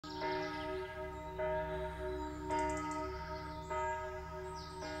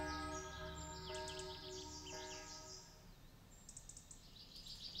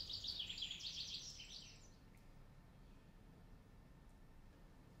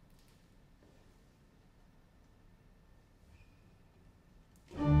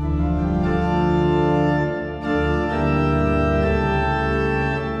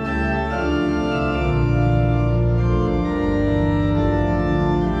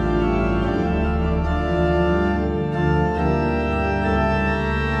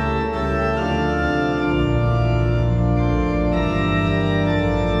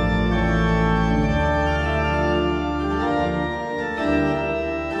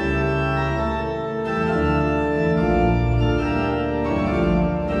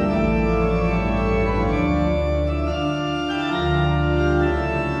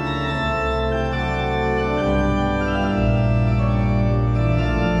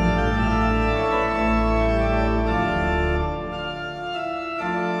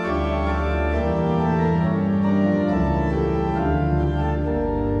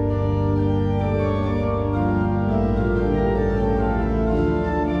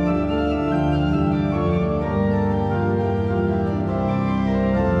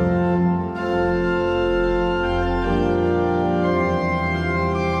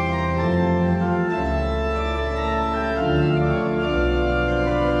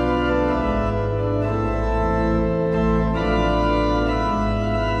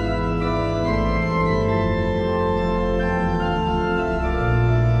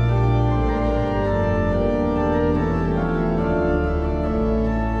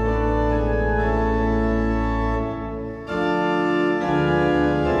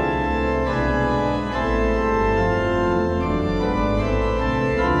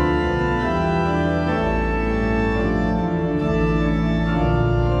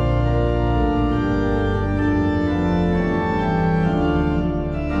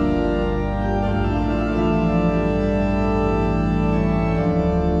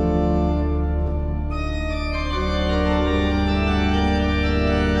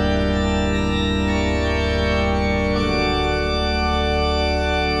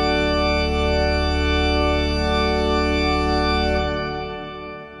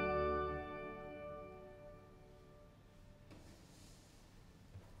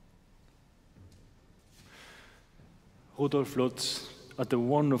Rudolf Lutz at the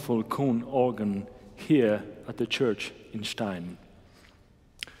wonderful cone organ here at the church in Stein.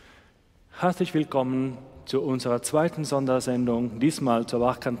 Herzlich willkommen zu unserer zweiten Sondersendung, diesmal zur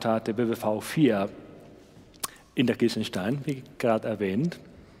Bach-Kantate BWV 4 in der Kirche in Stein, wie gerade erwähnt.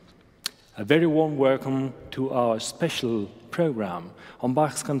 A very warm welcome to our special program on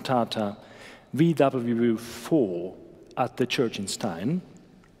Bach's cantata BWV 4 at the church in Stein.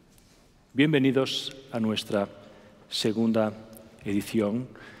 Bienvenidos a nuestra segunda edición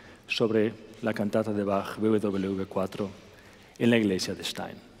sobre la cantata de Bach BWV 4 en la iglesia de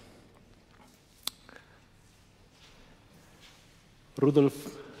Stein. Rudolf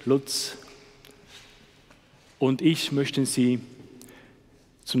Lutz und ich möchten Sie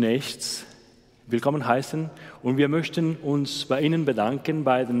zunächst willkommen heißen und wir möchten uns bei Ihnen bedanken,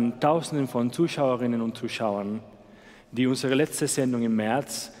 bei den Tausenden von Zuschauerinnen und Zuschauern, die unsere letzte Sendung im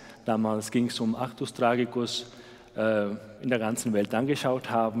März, damals ging es um Actus Tragicus, in der ganzen Welt angeschaut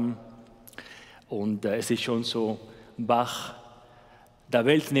haben. Und es ist schon so, Bach der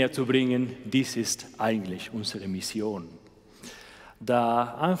Welt näher zu bringen, dies ist eigentlich unsere Mission.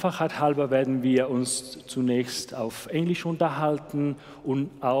 Der Einfachheit halber werden wir uns zunächst auf Englisch unterhalten und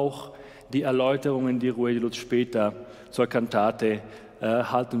auch die Erläuterungen, die Rudolf Lutz später zur Kantate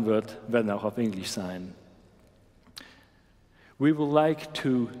halten wird, werden auch auf Englisch sein. We would like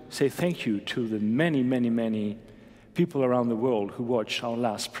to say thank you to the many, many, many people around the world who watched our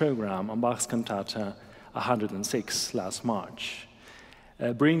last program on Bach's Cantata 106 last March.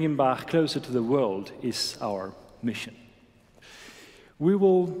 Bringing Bach closer to the world is our mission. We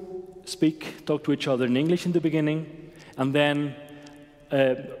will talk to each other in English in the beginning, and then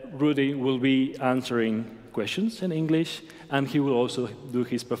Rudy will be answering questions in English, and he will also do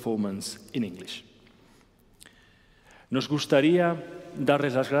his performance in English. Nos gustaría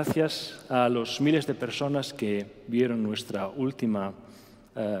darles las gracias a los miles de personas que vieron nuestro último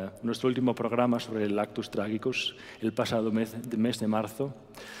programa sobre el Actus Tragicus el pasado mes de marzo.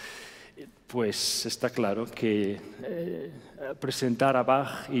 Pues está claro que presentar a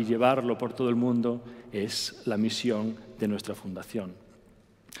Bach y llevarlo por todo el mundo es la misión de nuestra fundación.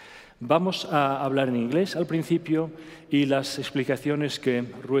 Vamos a hablar en inglés al principio y las explicaciones que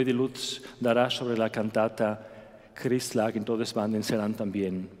Rudolf Lutz dará sobre la cantata Christlag in Todesbanden serán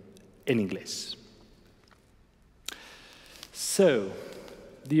también en inglés. So,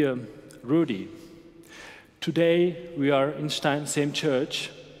 dear Rudy, today we are in Stein, same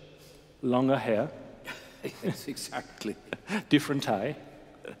church, longer hair. Yes, exactly. Different tie.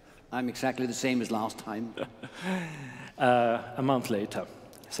 I'm exactly the same as last time. A month later,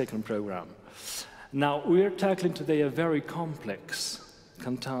 second program. Now, we are tackling today a very complex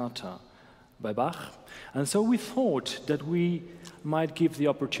cantata by Bach, and so we thought that we might give the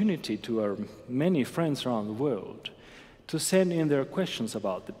opportunity to our many friends around the world to send in their questions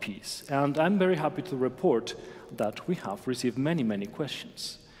about the piece. And I'm very happy to report that we have received many, many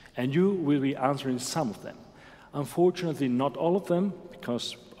questions. And you will be answering some of them. Unfortunately, not all of them,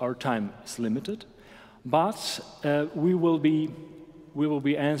 because our time is limited. But we will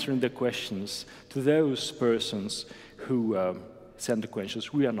be answering the questions to those persons who send the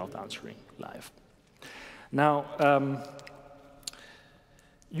questions we are not answering live. Now,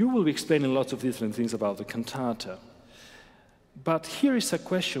 you will be explaining lots of different things about the cantata. But here is a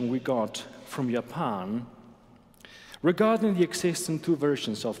question we got from Japan regarding the existing two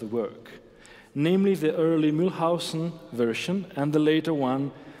versions of the work, namely the early Mühlhausen version and the later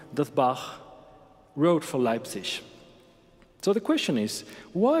one that Bach wrote for Leipzig. So the question is,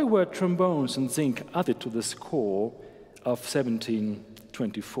 why were trombones and zinc added to the score of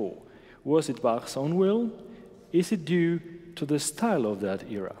 1724? Was it Bach's own will? Is it due to the style of that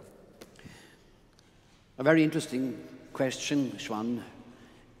era? A very interesting question, Schwan.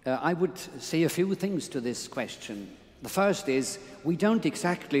 I would say a few things to this question. The first is, we don't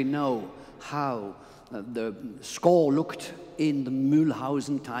exactly know how the score looked in the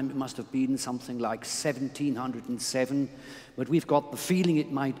Mühlhausen time. It must have been something like 1707, but we've got the feeling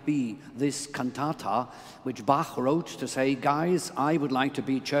it might be this cantata, which Bach wrote to say, guys, I would like to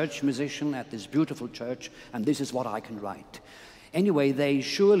be church musician at this beautiful church, and this is what I can write. Anyway, they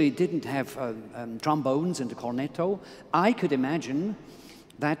surely didn't have trombones and a cornetto. I could imagine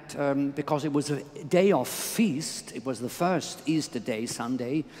that because it was a day of feast, it was the first Easter day,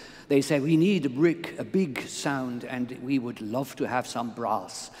 Sunday, they said, we need a big sound, and we would love to have some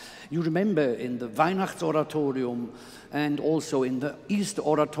brass. You remember in the Weihnachtsoratorium and also in the Easter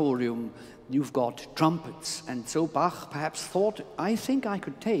oratorium, you've got trumpets. And so Bach perhaps thought, I think I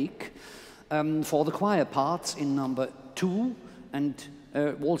could take for the choir parts in number 2 and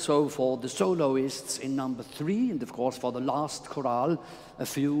also for the soloists in number 3, and of course for the last chorale, a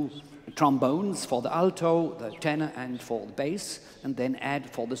few trombones for the alto, the tenor, and for the bass, and then add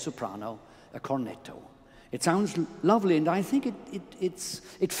for the soprano a cornetto. It sounds lovely, and I think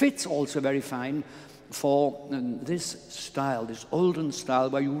it fits also very fine for this style, this olden style,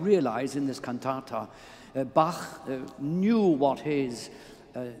 where you realize in this cantata, Bach knew what his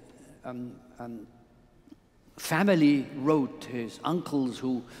family wrote, his uncles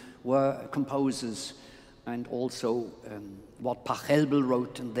who were composers, and also what Pachelbel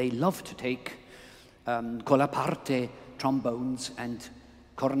wrote, and they loved to take con la parte trombones and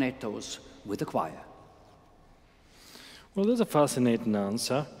cornettos with the choir. Well, that's a fascinating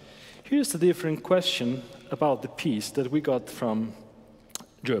answer. Here's a different question about the piece that we got from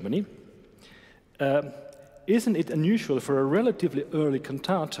Germany. Isn't it unusual for a relatively early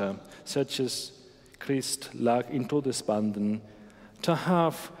cantata, such as Christ lag in Todesbanden, to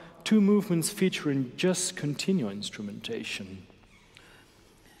have 2 movements featuring just continuo instrumentation?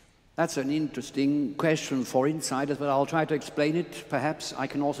 That's an interesting question for insiders, but I'll try to explain it. Perhaps I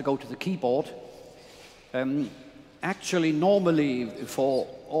can also go to the keyboard. Actually, normally, for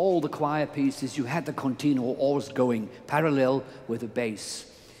all the choir pieces, you had the continuo always going parallel with the bass.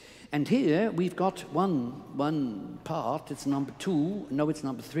 And here, we've got one part, it's number 2, no, it's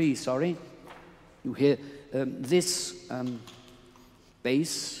number 3, sorry. You hear this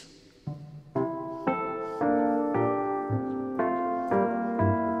bass.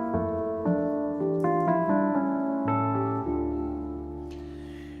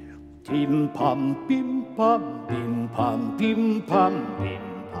 Bim pam bim pam bim pam bim pam bim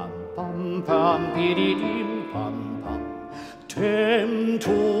pam pam pam bidi pam pam tem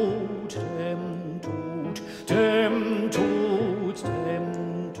tut tem tut tem tut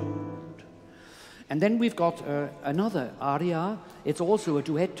tem tut. And then we've got another aria. It's also a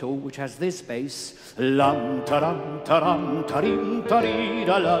duetto which has this bass. Lam taram taram tarim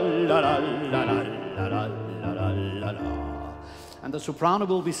tarida la la la la la la la la la. And the soprano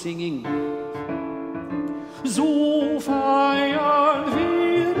will be singing. So feiern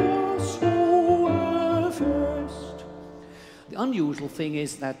wir das hohe Fest. The unusual thing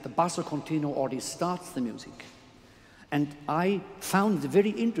is that the basso continuo already starts the music. And I found a very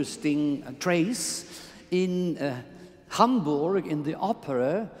interesting trace in Hamburg in the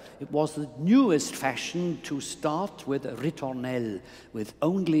opera. It was the newest fashion to start with a ritornelle, with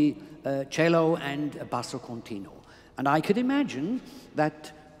only cello and a basso continuo. And I could imagine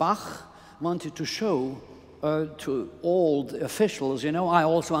that Bach wanted to show to all the officials, you know, I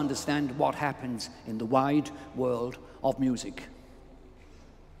also understand what happens in the wide world of music.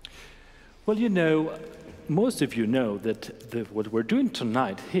 Well, you know, most of you know that what we're doing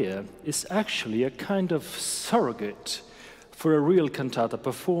tonight here is actually a kind of surrogate for a real cantata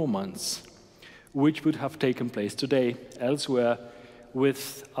performance, which would have taken place today elsewhere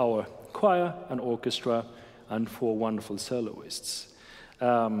with our choir and orchestra and 4 wonderful soloists.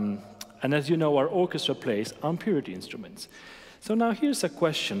 And as you know, our orchestra plays unpaired instruments. So now here's a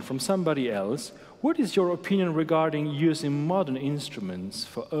question from somebody else. What is your opinion regarding using modern instruments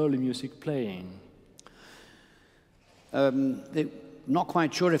for early music playing? Not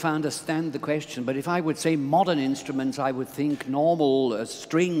quite sure if I understand the question, but if I would say modern instruments, I would think normal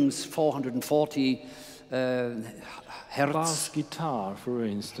strings, 440 hertz. Bass guitar, for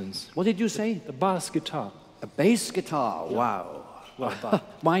instance. What did you say? A bass guitar. A bass guitar, yeah. Wow.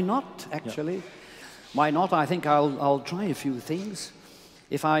 Why not, actually? Yeah. Why not? I think I'll try a few things.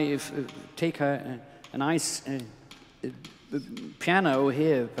 If I take a nice piano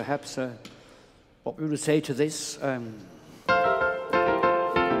here, perhaps what we would say to this.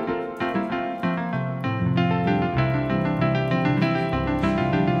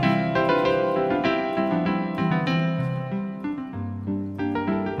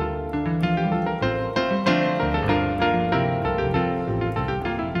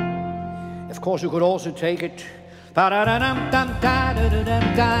 Of course, you could also take it.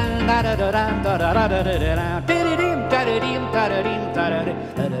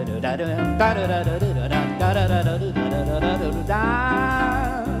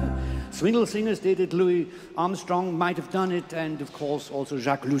 Swindle singers did it, Louis Armstrong might have done it, and of course also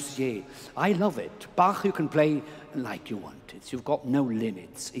Jacques Lussier. I love it. Bach you can play like you want it. You've got no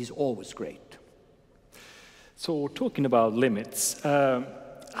limits. He's always great. So talking about limits,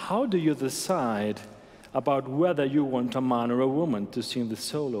 how do you decide about whether you want a man or a woman to sing the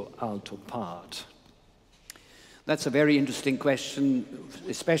solo alto part? That's a very interesting question,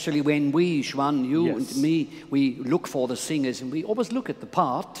 especially when we, Schwan, you yes. and me, we look for the singers, and we always look at the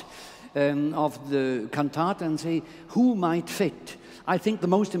part, of the cantata and say, who might fit? I think the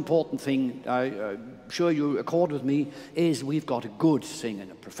most important thing, I'm sure you accord with me, is we've got a good singer,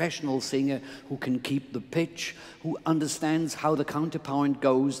 a professional singer who can keep the pitch, who understands how the counterpoint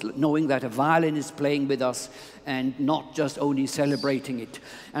goes, knowing that a violin is playing with us and not just only celebrating it.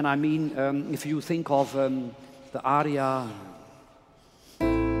 And I mean, if you think of the aria,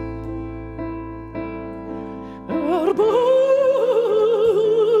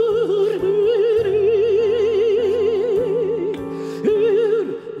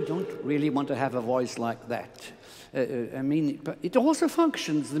 really want to have a voice like that. I mean, but it also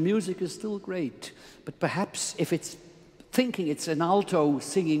functions. The music is still great. But perhaps if it's thinking it's an alto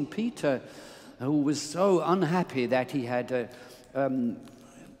singing Peter, who was so unhappy that he had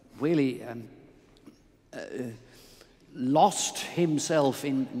really lost himself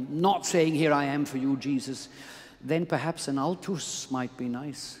in not saying, "Here I am for you, Jesus," then perhaps an altus might be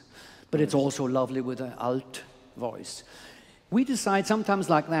nice. But it's also lovely with an alt voice. We decide sometimes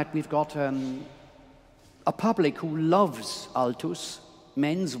like that. We've got a public who loves altus,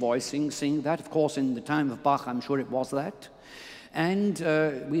 men's voicing, sing that. Of course, in the time of Bach, I'm sure it was that. And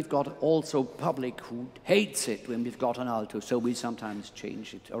we've got also public who hates it when we've got an alto, so we sometimes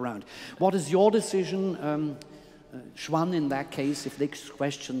change it around. What is your decision, Schwan, in that case, if this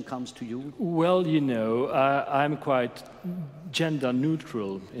question comes to you? Well, you know, I'm quite gender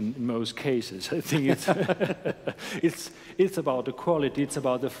neutral in most cases. I think it's about the quality, it's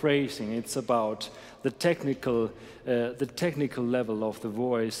about the phrasing, it's about the technical level of the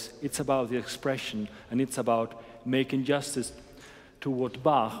voice, it's about the expression, and it's about making justice to what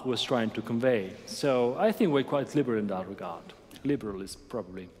Bach was trying to convey. So I think we're quite liberal in that regard. Liberal is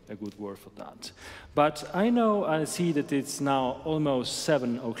probably a good word for that. But I see that it's now almost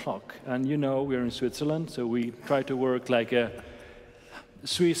 7 o'clock, and you know we're in Switzerland, so we try to work like a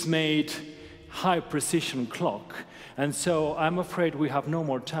Swiss-made high-precision clock. And so I'm afraid we have no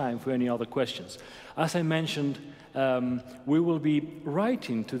more time for any other questions. As I mentioned, we will be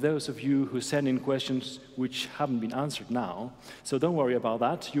writing to those of you who send in questions which haven't been answered now. So don't worry about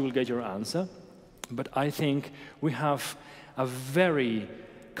that, you will get your answer. But I think we have a very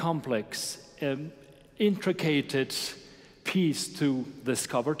complex, intricate piece to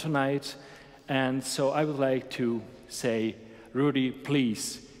discover tonight. And so I would like to say, Rudi,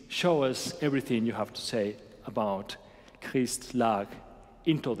 please show us everything you have to say about Christ lag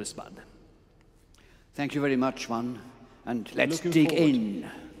in Todesbanden. Thank you very much, Juan. And let's Looking dig forward.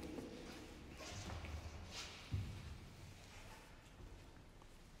 in.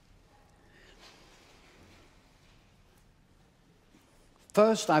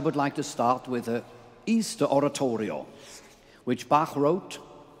 First, I would like to start with the Easter Oratorio, which Bach wrote.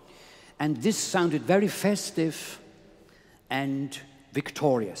 And this sounded very festive and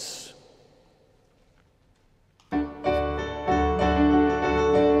victorious.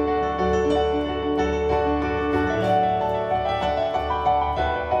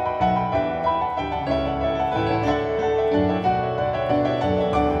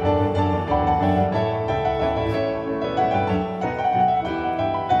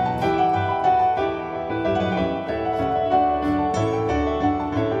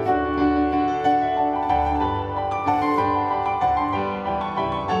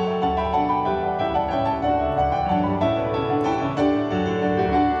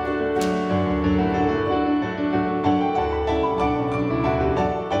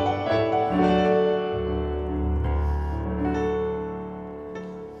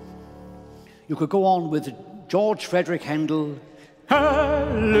 You could go on with George Frederick Handel.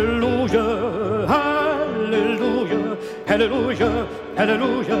 Hallelujah, hallelujah, hallelujah,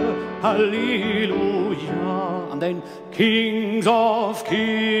 hallelujah, hallelujah. And then kings of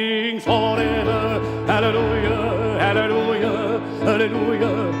kings forever. Hallelujah, hallelujah,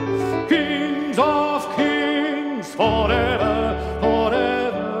 hallelujah. Kings of kings forever, forever.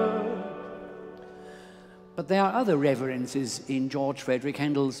 But there are other reverences in George Frederick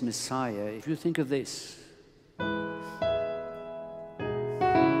Handel's Messiah. If you think of this.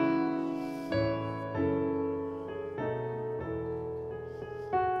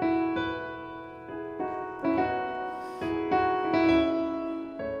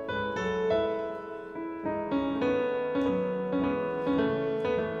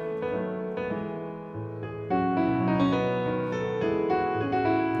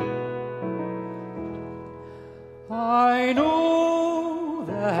 I know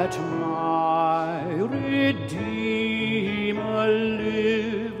that my Redeemer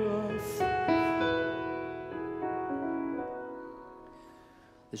liveth.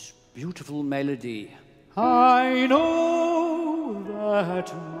 This beautiful melody. I know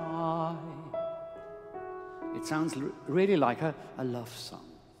that my It sounds really like a love song.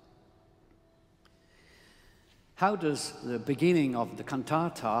 How does the beginning of the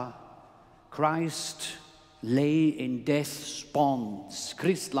cantata, Christ lay in death's bonds,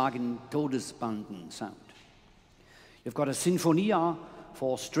 Christ lag in Todesbanden, sound? You've got a sinfonia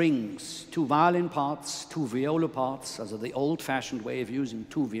for strings, 2 violin parts, 2 viola parts, also the old-fashioned way of using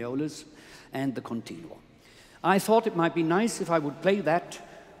 2 violas, and the continuo. I thought it might be nice if I would play that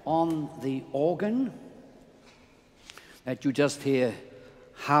on the organ, that you just hear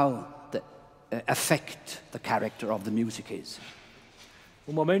how the effect the character of the music is.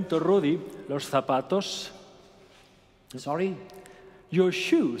 Un momento, Rudy, los zapatos. Sorry? Your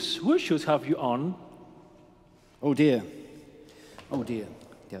shoes. What shoes have you on? Oh dear. Oh dear.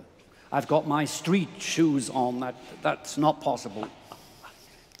 Yeah. I've got my street shoes on. That's not possible.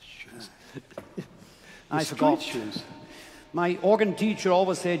 I forgot. Shoes. My organ teacher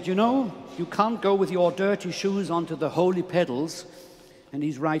always said, you know, you can't go with your dirty shoes onto the holy pedals. And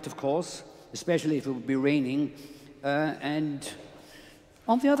he's right, of course, especially if it would be raining. And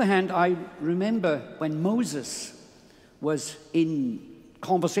on the other hand, I remember when Moses was in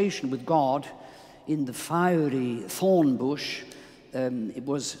conversation with God in the fiery thorn bush, it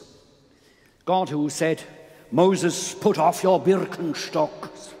was God who said, Moses, put off your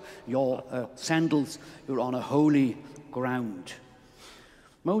Birkenstocks, your sandals, you're on a holy ground.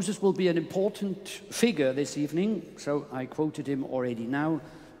 Moses will be an important figure this evening, so I quoted him already now.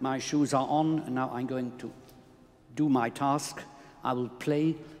 My shoes are on, and now I'm going to do my task. I will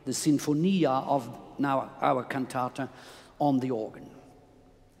play the sinfonia of now our cantata on the organ.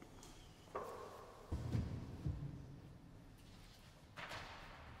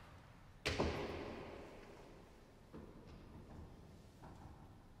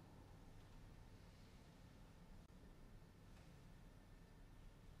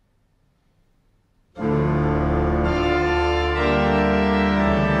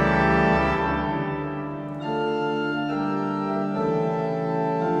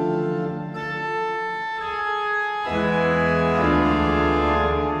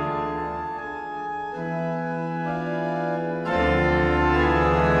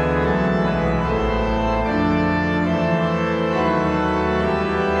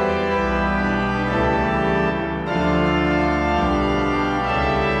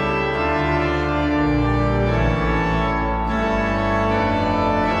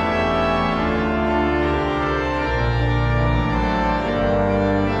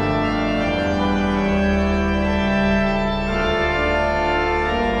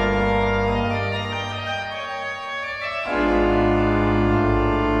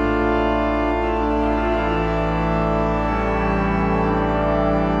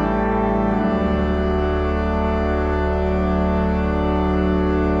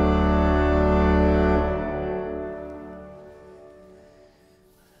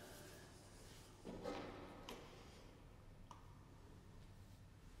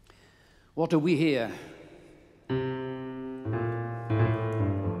 What do we hear?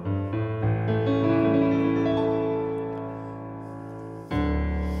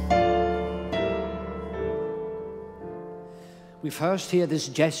 We first hear this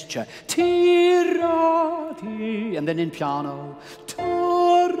gesture, tira, ti, and then in piano,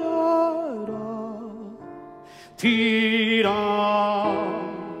 ta-ra-ra, tira.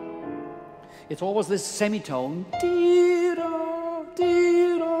 It's always this semitone, tira,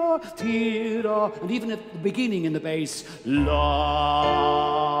 tira, tira, and even at the beginning in the bass, la,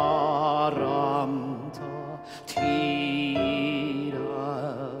 ram, ta, tira.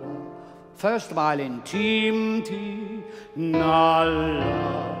 First violin, tim, ti, na,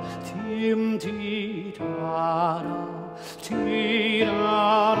 la, tim, ti, ta, ra, ti,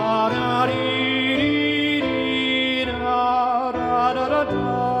 ra, ra, ra, ri, ri, ra, ra, ra, ra,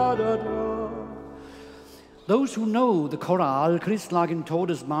 ra, ra, ra. Those who know the chorale, Christ lag in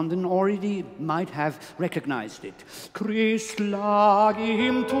Todesbanden, already might have recognized it. Christ lag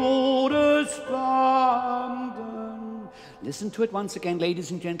im Todesbanden. Listen to it once again,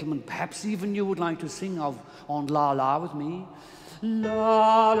 ladies and gentlemen. Perhaps even you would like to sing on La La with me.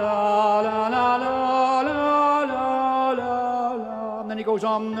 La La La La La La La La La. And then he goes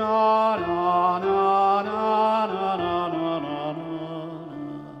on. Na na na na na na na na.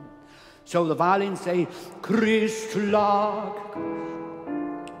 So the violins say, Christ lag,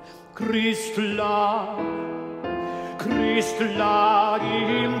 Christ lag, Christ lag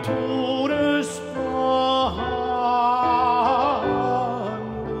im Todesbanden.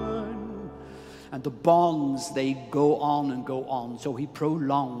 And the bonds, they go on and go on. So he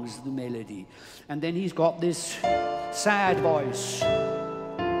prolongs the melody. And then he's got this sad voice.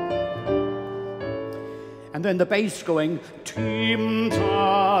 And And then the bass going, tim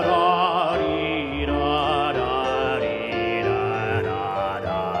ta da dee da da dee da da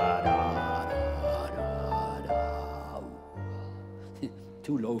da da da da.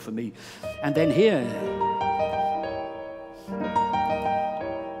 Too low for me. And then here,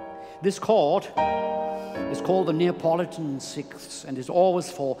 this chord is called the Neapolitan sixth and is always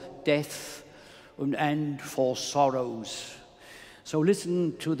for death and for sorrows. So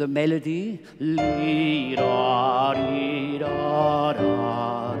listen to the melody. Li da di da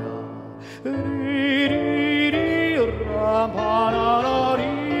da da. Di di di ra pa da da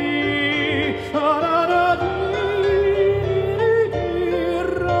di da da da di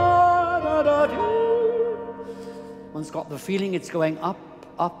ra da da di. One's got the feeling it's going up,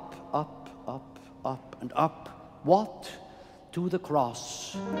 up, up, up, up and up. What? To the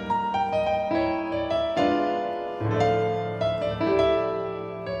cross.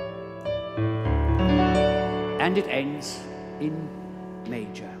 And it ends in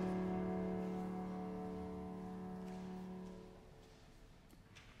major.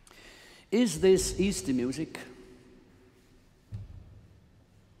 Is this Easter music?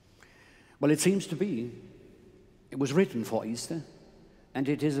 Well, it seems to be. It was written for Easter, and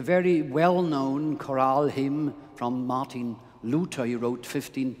it is a very well-known chorale hymn from Martin Luther. He wrote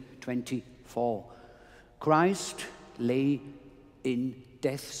 1524. Christ lay in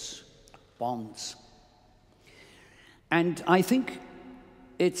death's bonds. And I think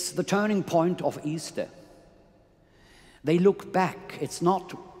it's the turning point of Easter. They look back. It's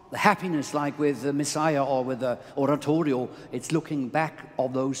not happiness like with the Messiah or with the oratorio. It's looking back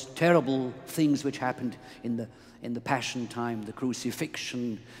of those terrible things which happened in the Passion time, the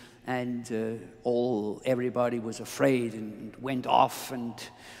crucifixion, and everybody was afraid and went off, and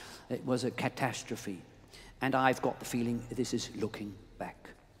it was a catastrophe. And I've got the feeling this is looking back.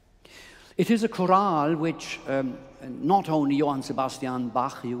 It is a chorale which not only Johann Sebastian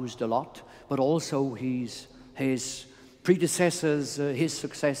Bach used a lot, but also his predecessors, his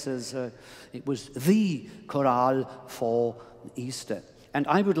successors. It was the chorale for Easter. And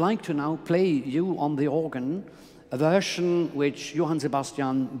I would like to now play you on the organ a version which Johann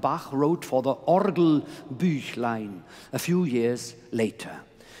Sebastian Bach wrote for the Orgelbüchlein a few years later.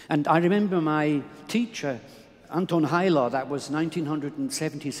 And I remember my teacher, Anton Heiler, that was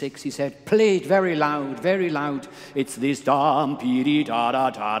 1976, he said, play it very loud, very loud. It's this dam, piri, da da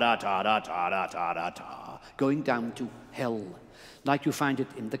da da da da da da da da da, going down to hell, like you find it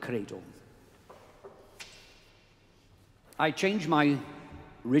in the Credo. I change my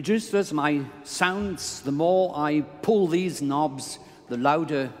registers, my sounds. The more I pull these knobs, the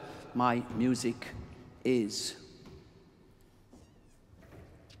louder my music is.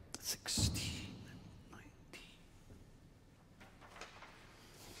 16.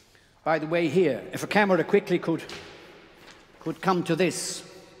 By the way, here, if a camera quickly could come to this.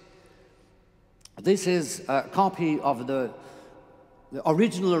 This is a copy of the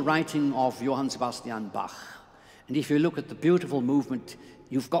original writing of Johann Sebastian Bach. And if you look at the beautiful movement,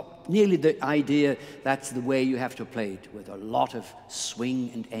 you've got nearly the idea that's the way you have to play it, with a lot of swing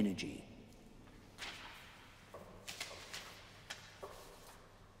and energy.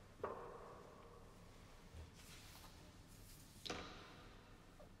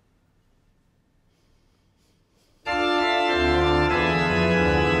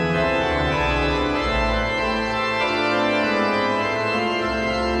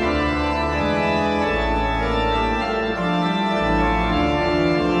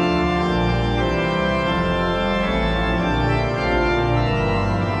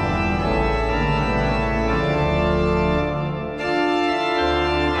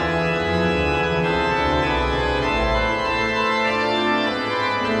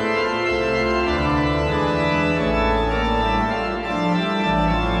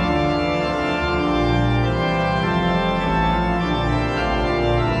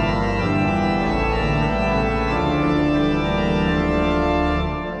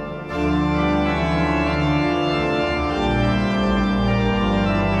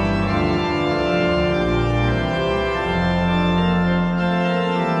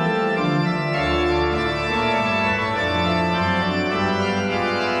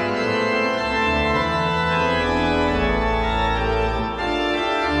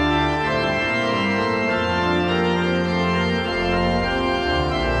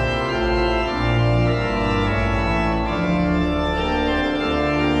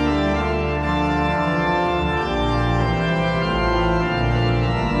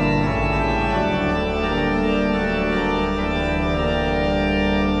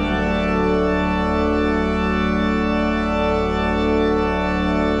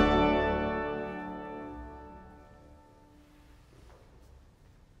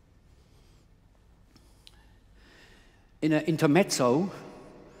 In an intermezzo,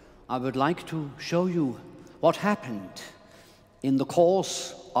 I would like to show you what happened in the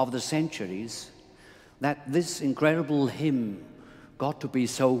course of the centuries that this incredible hymn got to be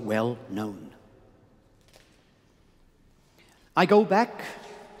so well known. I go back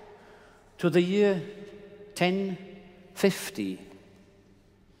to the year 1050.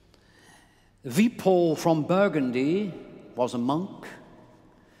 Wipo from Burgundy was a monk,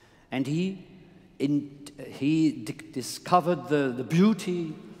 and he discovered the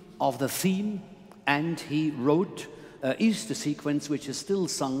beauty of the theme, and he wrote an Easter sequence which is still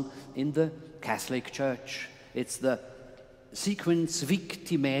sung in the Catholic Church. It's the sequence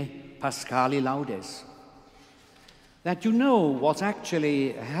Victimae Paschali Laudes. That you know what's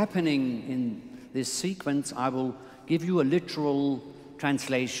actually happening in this sequence, I will give you a literal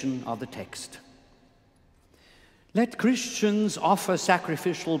translation of the text. Let Christians offer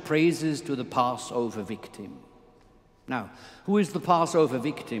sacrificial praises to the Passover victim. Now, who is the Passover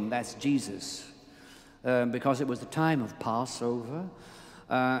victim? That's Jesus, because it was the time of Passover,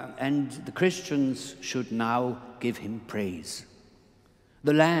 and the Christians should now give him praise.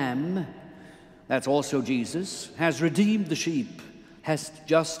 The Lamb, that's also Jesus, has redeemed the sheep, has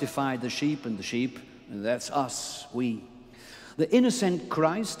justified the sheep, and that's us, we. The innocent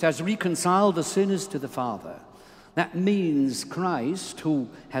Christ has reconciled the sinners to the Father. That means Christ, who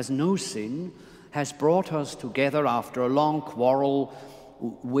has no sin, has brought us together after a long quarrel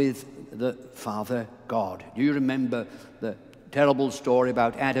with the Father God. Do you remember the terrible story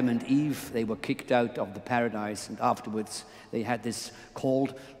about Adam and Eve? They were kicked out of the paradise, and afterwards they had this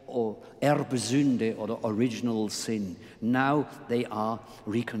called Erbsünde, or the original sin. Now they are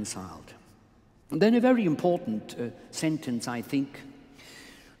reconciled. And then a very important sentence, I think.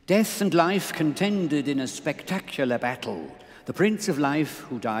 Death and life contended in a spectacular battle. The Prince of Life,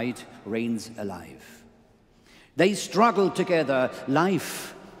 who died, reigns alive. They struggled together,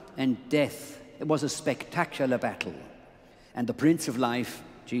 life and death. It was a spectacular battle. And the Prince of Life,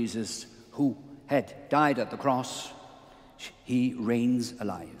 Jesus, who had died at the cross, he reigns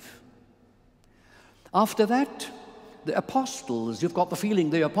alive. After that, the apostles, you've got the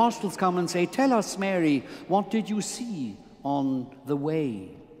feeling, the apostles come and say, "Tell us, Mary, what did you see on the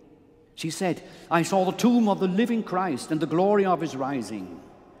way?" She said, "I saw the tomb of the living Christ and the glory of his rising."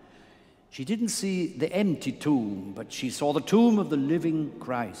 She didn't see the empty tomb, but she saw the tomb of the living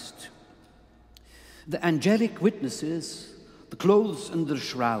Christ. The angelic witnesses, the clothes and the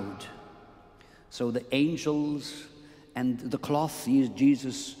shroud. So the angels and the cloth,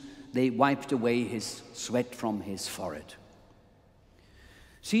 Jesus, they wiped away his sweat from his forehead.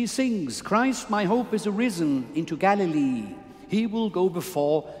 She sings, "Christ, my hope, is arisen into Galilee. He will go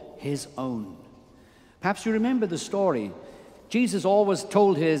before his own." Perhaps you remember the story. Jesus always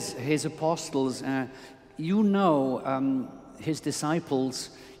told his apostles, his disciples,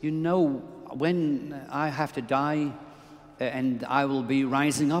 when I have to die and I will be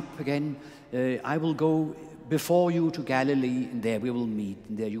rising up again, I will go before you to Galilee, and there we will meet,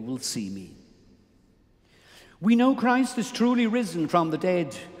 and there you will see me. We know Christ is truly risen from the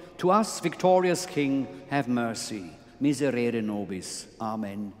dead. To us, victorious King, have mercy. Miserere nobis.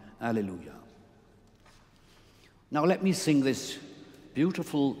 Amen. Alleluia. Now let me sing this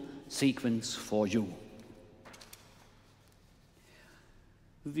beautiful sequence for you.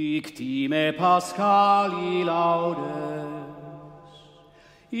 Victimae Paschali Laudes,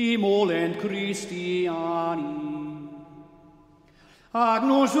 Imolent Christiani,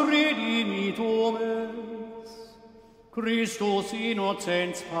 Agnus redimit omnes, Christus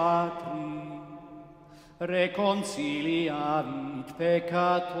innocens Patri, reconciliavit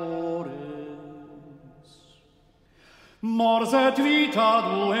peccatores. Mors et vita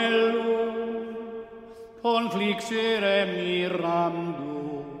duello, conflixere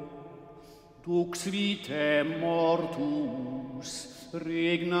mirando, dux vitae mortus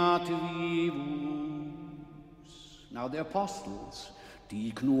regnat vivus. Now the apostles,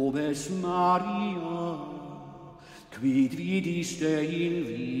 dic nobis Maria, quid vidiste in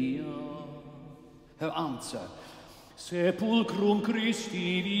via? Her answer, sepulchrum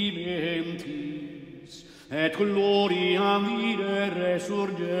Christi viventis, et gloriam vide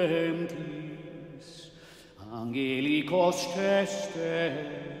resurgentis, angelicos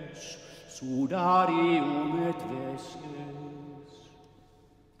testes, sudarium et vestes.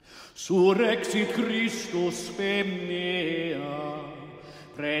 Surrexit Christus spem mea,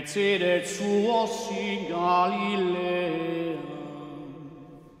 precedet suos in Galilea.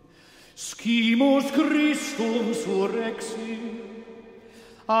 Scimus Christum surrexit,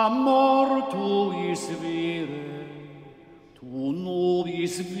 a mortuis vire, tu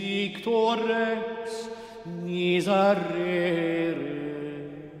nobis victor rex miserere.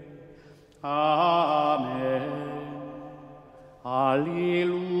 Amen.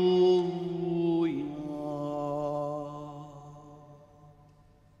 Alleluia.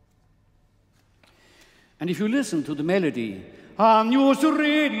 And if you listen to the melody, Agnus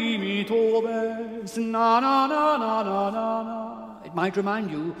redimittores, na na na na na na na, it might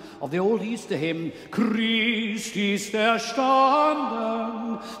remind you of the old Easter hymn, Christ ist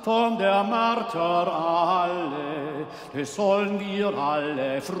erstanden von der Marter alle, es sollen wir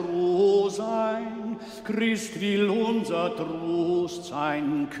alle froh sein, Christ will unser Trost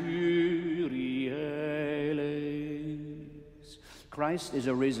sein, Kyrie eleis. Christ is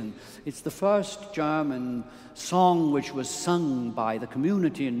arisen. It's the first German song which was sung by the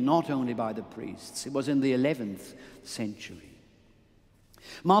community and not only by the priests. It was in the 11th century.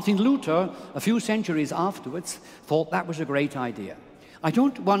 Martin Luther, a few centuries afterwards, thought that was a great idea. I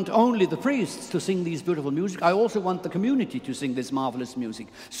don't want only the priests to sing these beautiful music, I also want the community to sing this marvelous music.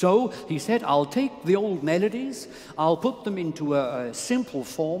 So he said, I'll take the old melodies, I'll put them into a simple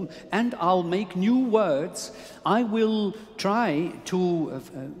form, and I'll make new words. I will try to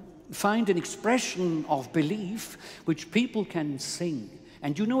find an expression of belief which people can sing.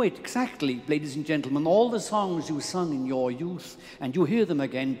 And you know it exactly, ladies and gentlemen, all the songs you sung in your youth, and you hear them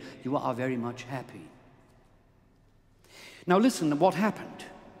again, you are very much happy. Now listen to what happened.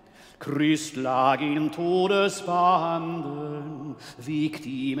 Christ lag in Todesbanden,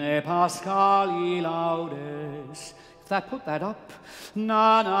 victime Paschali laudes. If I put that up,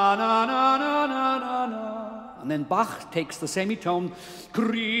 na na na na na na na na. And then Bach takes the semitone,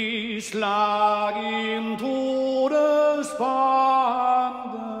 Christ lag in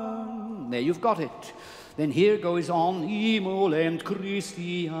Todesbanden. There you've got it. Then here goes on, Imolent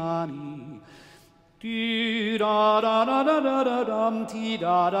Christiani. Ti da da da da da da dum, ti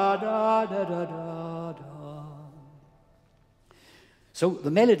da da da da da da da. So the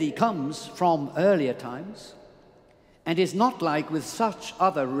melody comes from earlier times, and is not like with such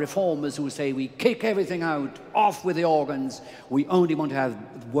other reformers who say we kick everything out, off with the organs, we only want to have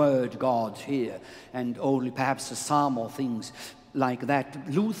word God here, and only perhaps a psalm or things like that.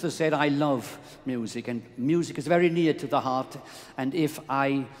 Luther said, I love music, and music is very near to the heart, and if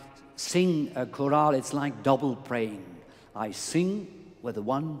I sing a chorale, it's like double praying. I sing with the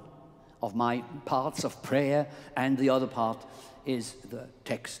one of my parts of prayer, and the other part is the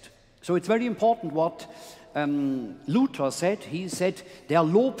text. So it's very important what Luther said. He said, Der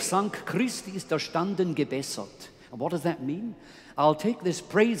Lobsang Christi ist erstanden gebessert. And what does that mean? I'll take this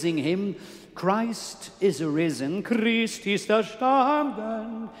praising hymn, Christ is arisen, Christ ist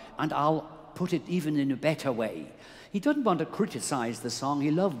erstanden, and I'll put it even in a better way. He didn't want to criticize the song. He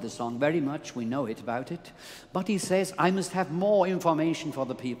loved the song very much. We know it about it. But he says, I must have more information for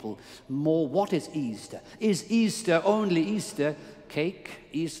the people. More, what is Easter? Is Easter only Easter cake,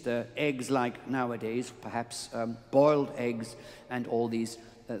 Easter eggs like nowadays, perhaps boiled eggs and all these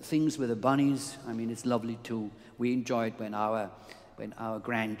things with the bunnies? I mean, it's lovely too. We enjoy it when our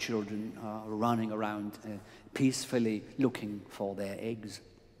grandchildren are running around peacefully looking for their eggs.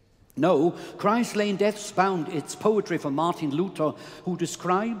 No, Christ lay in death's bound. It's poetry from Martin Luther, who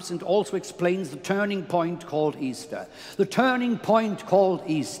describes and also explains the turning point called Easter. The turning point called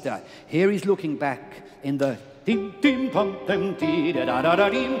Easter. Here he's looking back in the there,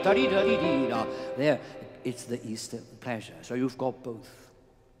 it's the Easter pleasure. So you've got both.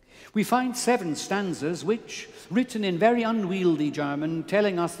 We find 7 stanzas which, written in very unwieldy German,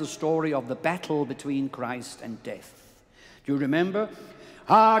 telling us the story of the battle between Christ and death. Do you remember?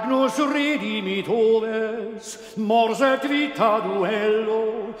 Agnus redimittores, morset vita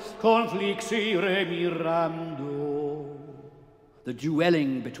duello, conflixire mirando. The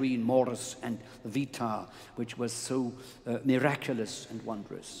duelling between mors and vita, which was so miraculous and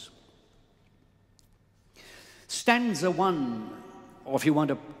wondrous. Stanza 1, or if you want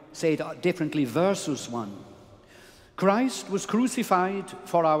to say it differently, versus 1. Christ was crucified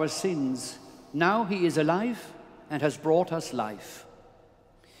for our sins. Now he is alive and has brought us life.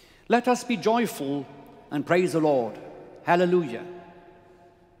 Let us be joyful and praise the Lord. Hallelujah.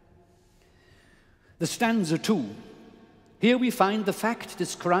 The stanza 2. Here we find the fact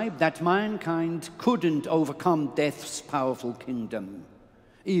described that mankind couldn't overcome death's powerful kingdom.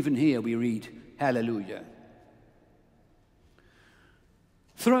 Even here we read, Hallelujah.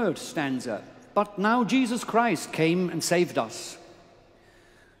 Third stanza. But now Jesus Christ came and saved us.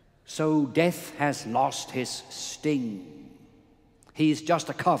 So death has lost his sting. He's just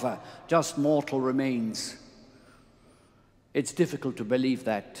a cover, just mortal remains. It's difficult to believe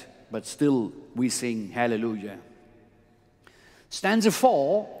that, but still we sing hallelujah. Stanza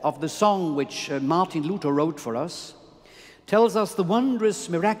 4 of the song which Martin Luther wrote for us tells us the wondrous,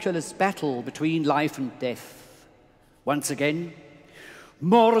 miraculous battle between life and death. Once again,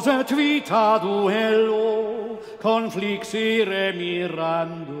 Mors et vita duello, conflixere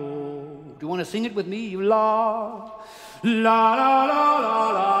mirando. Do you want to sing it with me? La, la, la, la,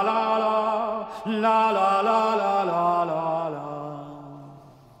 la, la, la, la, la, la, la, la, la, la.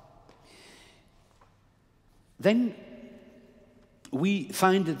 Then we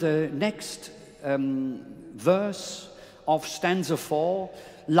find the next verse of stanza 4,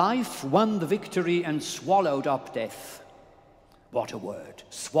 life won the victory and swallowed up death. What a word,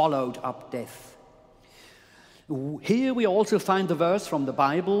 swallowed up death. Here we also find the verse from the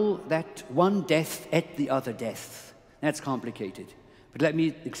Bible that one death ate the other death. That's complicated, but let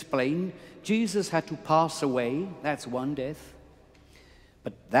me explain. Jesus had to pass away, that's one death,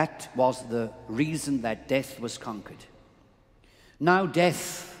 but that was the reason that death was conquered. Now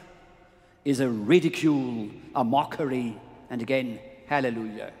death is a ridicule, a mockery, and again,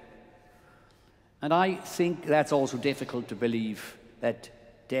 hallelujah. And I think that's also difficult to believe, that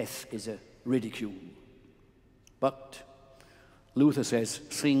death is a ridicule. But Luther says,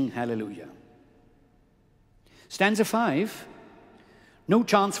 sing hallelujah. Stanza 5, no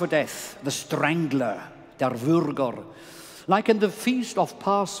chance for death, the strangler, der Würger. Like in the feast of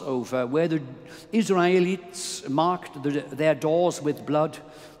Passover, where the Israelites marked their doors with blood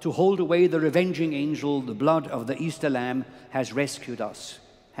to hold away the revenging angel, the blood of the Easter lamb has rescued us.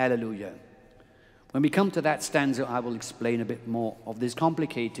 Hallelujah. When we come to that stanza, I will explain a bit more of this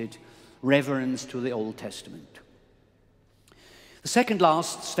complicated reverence to the Old Testament. The second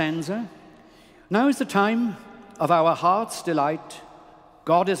last stanza, now is the time of our heart's delight.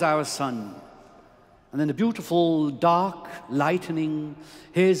 God is our sun. And then the beautiful dark lightening,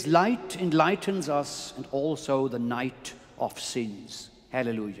 his light enlightens us, and also the night of sins.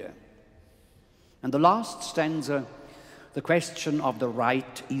 Hallelujah. And the last stanza, the question of the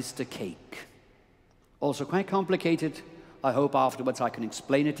right Easter cake. Also quite complicated. I hope afterwards I can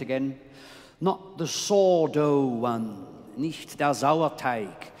explain it again. Not the sourdough one, nicht der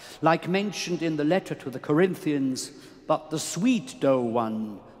Sauerteig, like mentioned in the letter to the Corinthians, but the sweet dough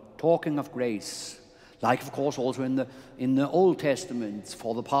one, talking of grace. Like, of course, also in the Old Testament,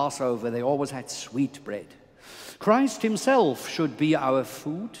 for the Passover, they always had sweet bread. Christ himself should be our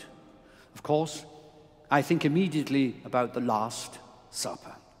food. Of course, I think immediately about the Last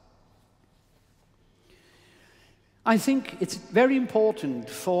Supper. I think it's very important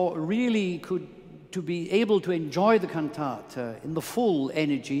for really to be able to enjoy the cantata in the full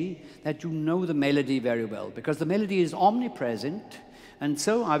energy, that you know the melody very well, because the melody is omnipresent. And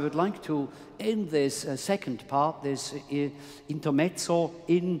so I would like to end this second part, this intermezzo,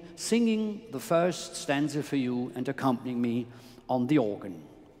 in singing the first stanza for you and accompanying me on the organ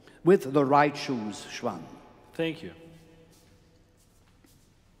with the right shoes, Schwan. Thank you.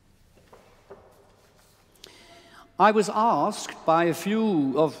 I was asked by a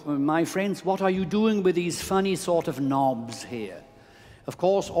few of my friends, what are you doing with these funny sort of knobs here? Of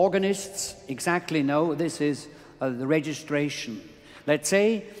course, organists exactly know this is the registration. Let's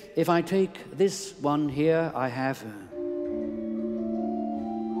say, if I take this one here, I have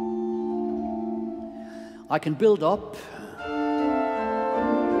I can build up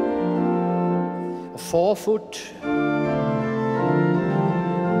a 4-foot,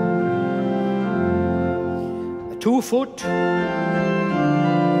 a 2-foot,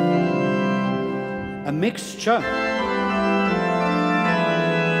 a mixture,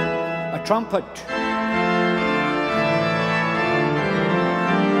 a trumpet,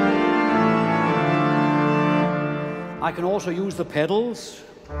 I can also use the pedals.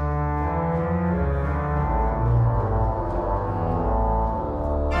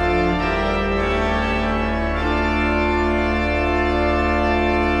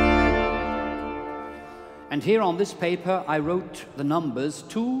 And here on this paper, I wrote the numbers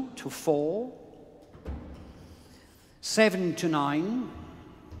 2 to 4, 7 to 9,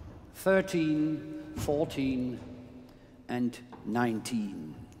 13, 14, and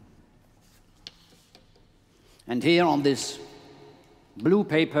 19. And here on this blue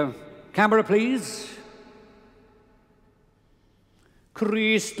paper, camera please.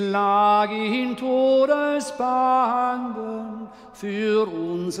 Christ lag in Todesbanden, für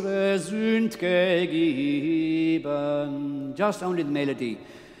unsere Sünd gegeben. Just only the melody.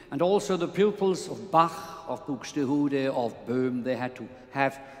 And also the pupils of Bach, of Buxtehude, of Böhm, they had to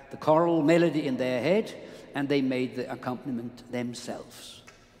have the choral melody in their head, and they made the accompaniment themselves.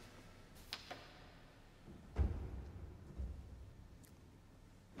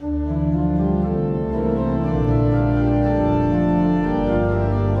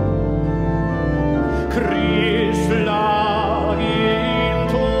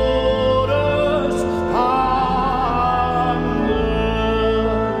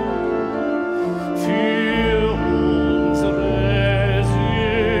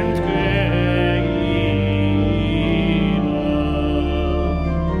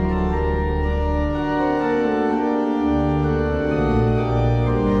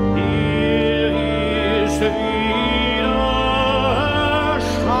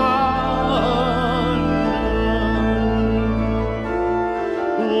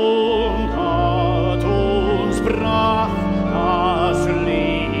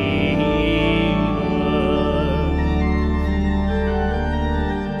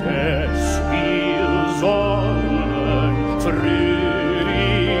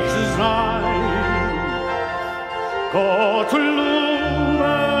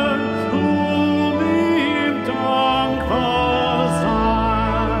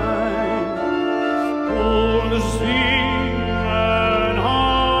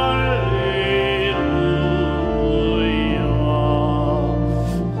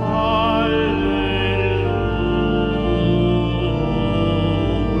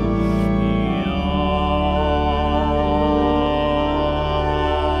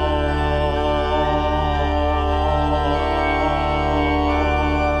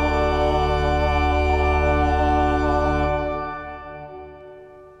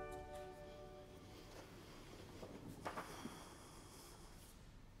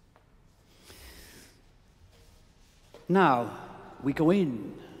 Now, we go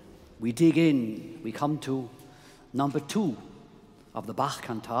in, we dig in, we come to number 2 of the Bach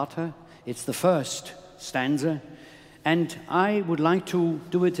cantata. It's the first stanza, and I would like to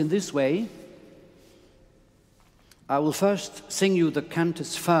do it in this way. I will first sing you the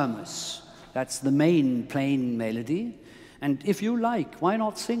cantus firmus. That's the main plain melody. And if you like, why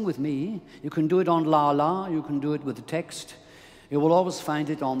not sing with me? You can do it on la-la, you can do it with the text. You will always find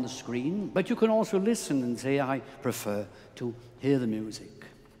it on the screen, but you can also listen and say, I prefer to hear the music.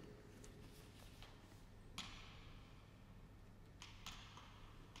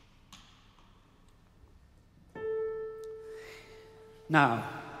 Now,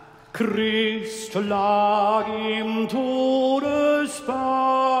 Christ lag im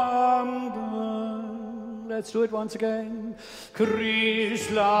Todesbanden. Let's do it once again.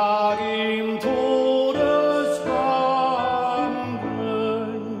 Christ lag im Todesbanden.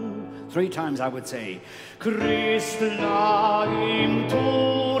 3 times I would say. Christ lag im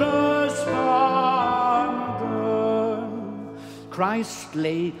Todesbanden. Christ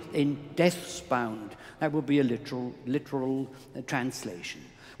lay in death's bound. That would be a literal translation.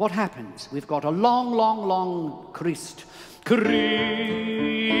 What happens? We've got a long, long, long Christ. Christ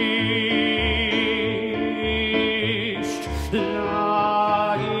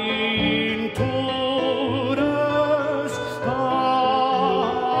lag in Todesbanden.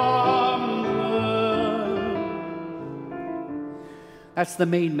 That's the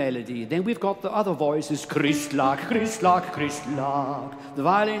main melody. Then we've got the other voices. Christ lag, Christ lag, Christ lag. The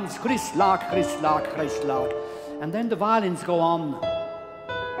violins, Christ lag, Christ lag, Christ lag. And then the violins go on.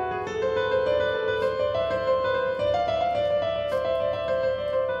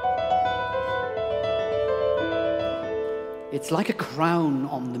 It's like a crown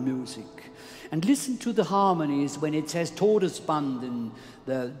on the music. And listen to the harmonies when it says Todesbanden,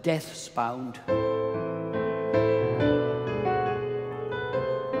 the death's bound.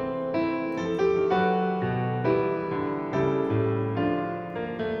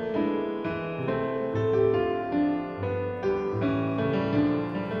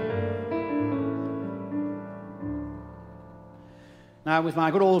 Now, with my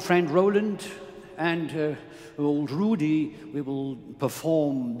good old friend Roland and old Rudy, we will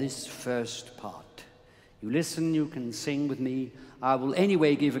perform this first part. You listen, you can sing with me. I will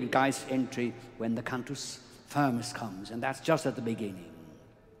anyway give a guy's entry when the cantus firmus comes, and that's just at the beginning.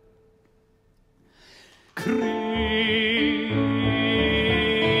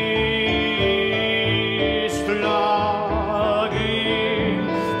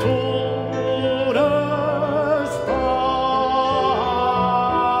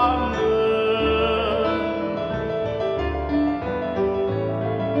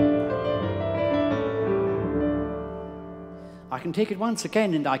 I can take it once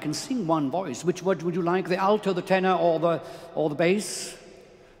again and I can sing one voice. Which one would you like, the alto, the tenor, or the bass?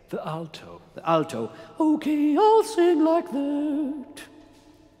 The alto. The alto. Okay, I'll sing like that.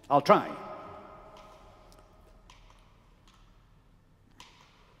 I'll try.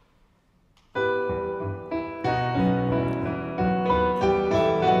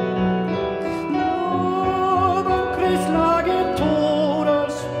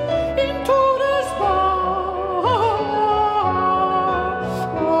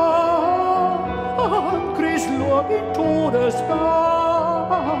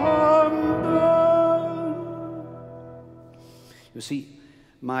 You see,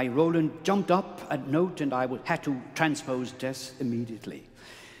 my Roland jumped up a note and I had to transpose this immediately.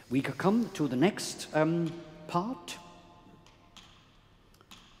 We could come to the next part.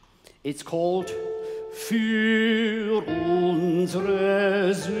 It's called Für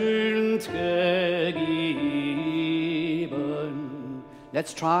unsere Sünd gegeben.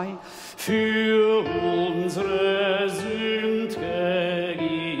 Let's try. Für unsere Sünd gegeben.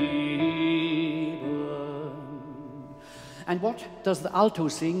 And what does the alto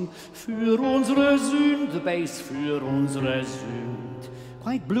sing? Für unsere Sünd, the bass, für unsere Sünd.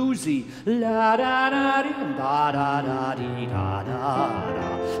 Quite bluesy. La da da di da da da di da da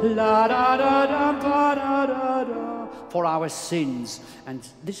da. La da da da da da da da. For our sins. And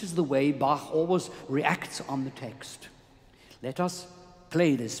this is the way Bach always reacts on the text. Let us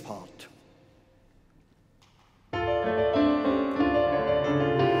play this part.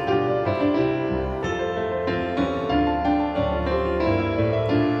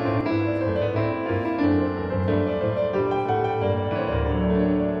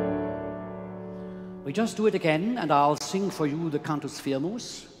 We just do it again, and I'll sing for you the cantus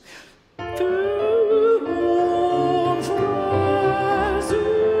firmus.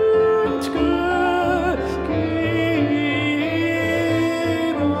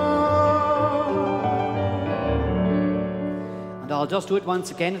 just do it once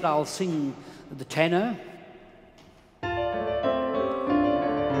again and I'll sing the tenor.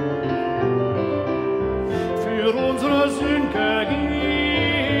 Für unsere Sünde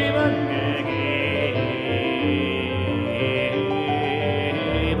gegeben.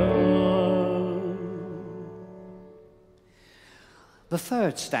 The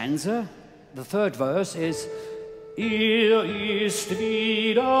third stanza, the third verse is ist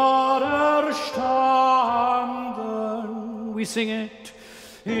wieder erstanden. We sing it.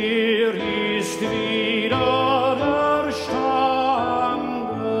 Ist wieder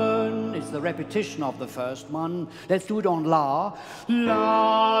erstanden. It's the repetition of the first one. Let's do it on La.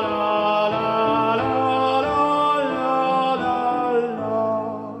 La, la, la, la, la, la, la,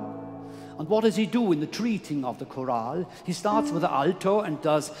 la. And what does he do in the treating of the chorale? He starts with the alto and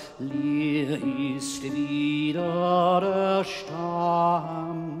does ist wieder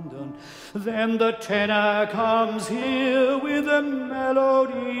erstanden. Then the tenor comes here with a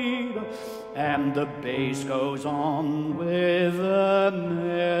melody, and the bass goes on with a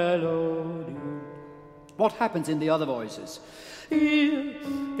melody. What happens in the other voices?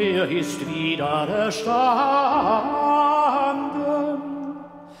 Ist wieder erstanden.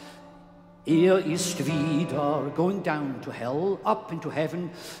 Ist wieder, going down to hell, up into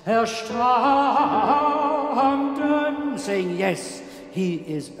heaven, erstanden, saying yes, he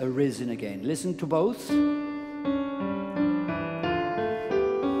is arisen again. Listen to both.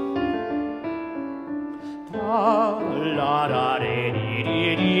 Da, la, da, di, di,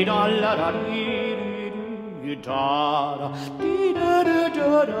 di, di, da, la, da, di, di, da, da, di, da, da,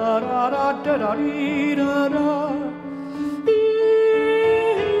 da, da, da, da, da, di, da, da.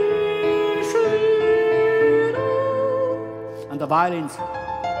 And the violins.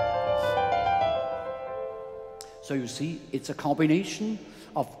 So you see, it's a combination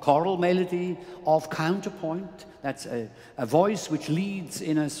of choral melody, of counterpoint. That's a voice which leads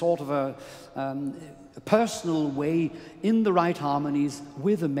in a sort of a personal way in the right harmonies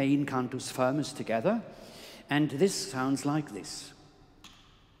with the main cantus firmus together. And this sounds like this.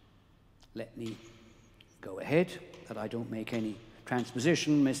 Let me go ahead, that I don't make any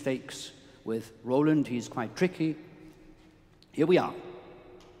transposition mistakes with Roland. He's quite tricky. Here we are.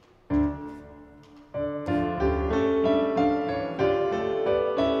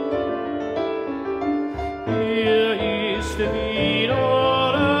 Ist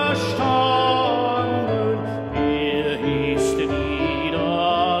wieder erstanden, ist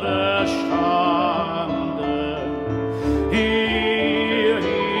wieder erstanden,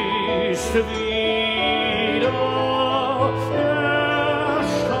 ist wieder erstanden.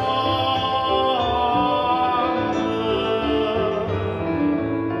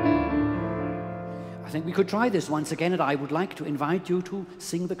 I think we could try this once again, and I would like to invite you to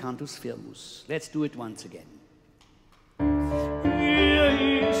sing the cantus firmus. Let's do it once again.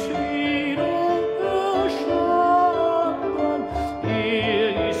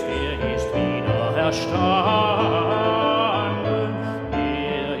 Erstanden,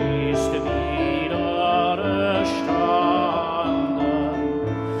 ist wieder erstanden,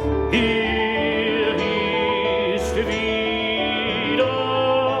 ist wieder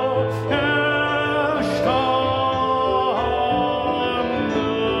erstanden.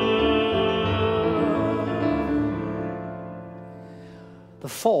 The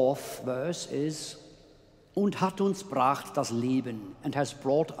fourth verse is und hat uns bracht das Leben, and has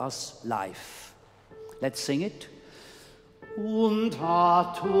brought us life. Let's sing it. Und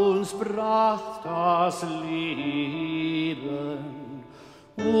hat uns bracht das Leben.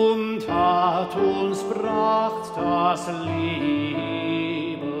 Und hat uns bracht das Leben.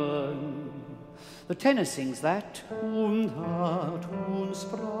 The tenor sings that. Und hat uns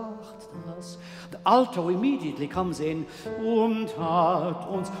bracht das. The alto immediately comes in. Und hat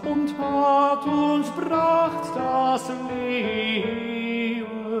uns bracht das Leben.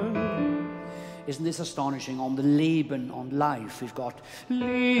 Isn't this astonishing? On the Leben, on life, we've got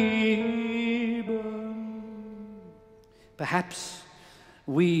Leben. Perhaps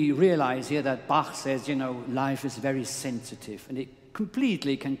we realize here that Bach says, you know, life is very sensitive and it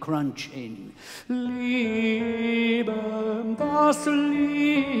completely can crunch in. Leben, das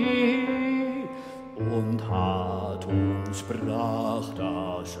Leben, und hat uns bracht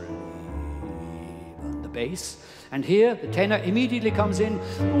das Leben. The bass. And here the tenor immediately comes in.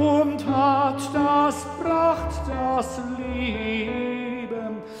 Und hat das bracht das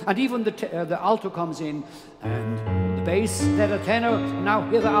Leben. And even the alto comes in. And the bass, then the tenor. Now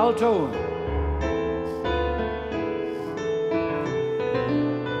hear the alto.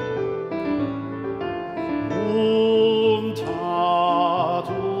 Und hat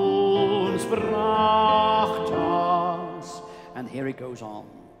uns bracht das. And here it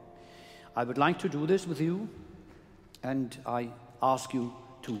I would like to do this with you, and I ask you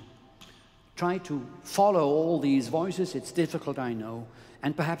to try to follow all these voices. It's difficult, I know,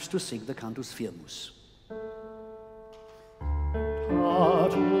 and perhaps to sing the Cantus Firmus.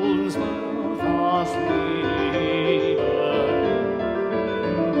 Hat uns das Leben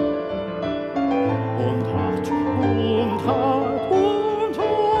und hat uns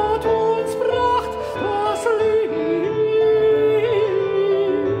bracht das Leben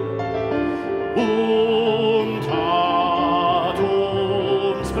und hat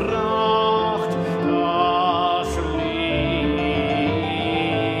uns bracht das Leben.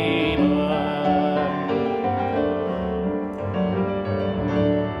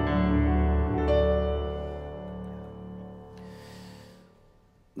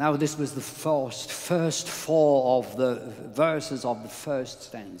 Now this was the first four of the verses of the first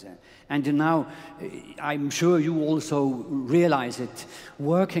stanza. And now I'm sure you also realize it.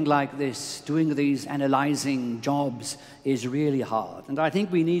 Working like this, doing these analyzing jobs is really hard. And I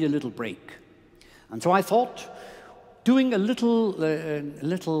think we need a little break. And so I thought, doing a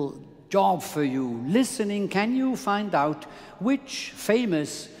little job for you, listening, can you find out which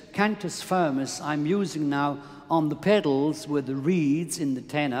famous Cantus Firmus I'm using now on the pedals with the reeds in the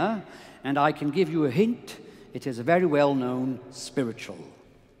tenor, and I can give you a hint. It is a very well-known spiritual.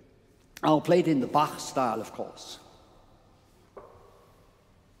 I'll play it in the Bach style, of course.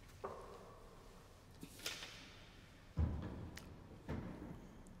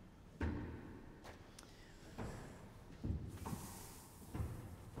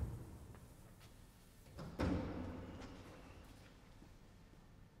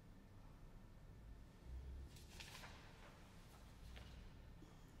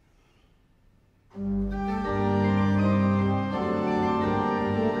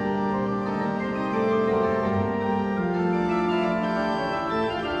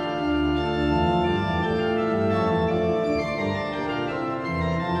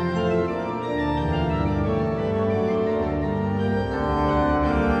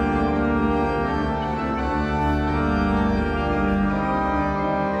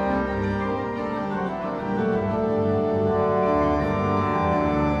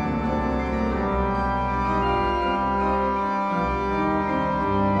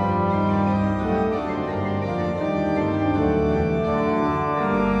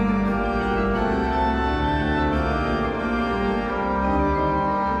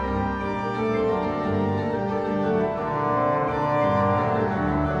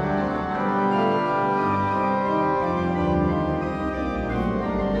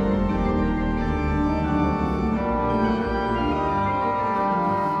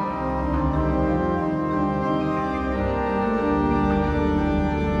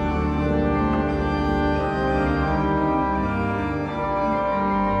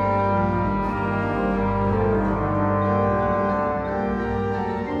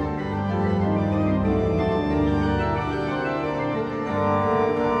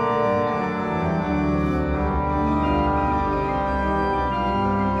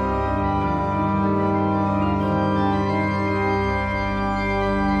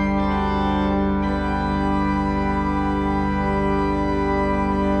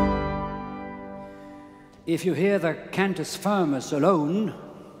 If you hear the Cantus Firmus alone,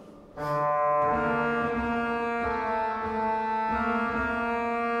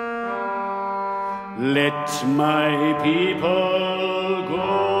 let my people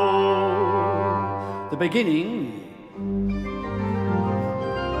go. The beginning.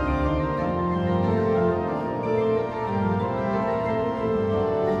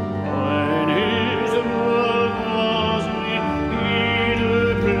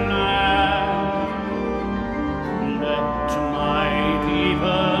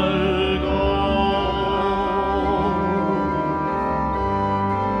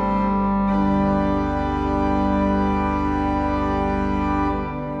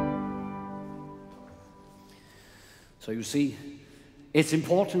 So you see, it's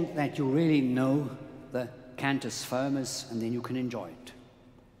important that you really know the Cantus Firmus, and then you can enjoy it.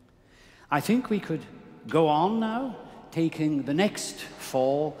 I think we could go on now, taking the next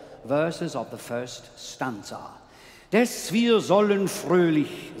four verses of the first stanza. Des wir sollen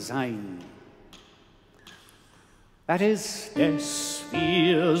fröhlich sein. That is, des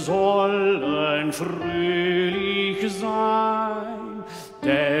wir sollen fröhlich sein.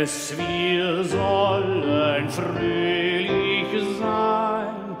 Des wir sollen fröhlich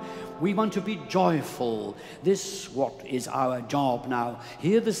sein. We want to be joyful. This what is our job now.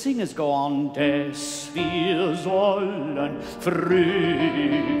 Here the singers go on. Des wir sollen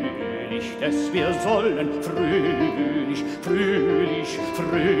fröhlich fröhlich, dass wir sollen fröhlich, fröhlich,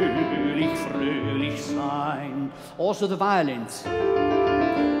 fröhlich, fröhlich sein. Also the violins.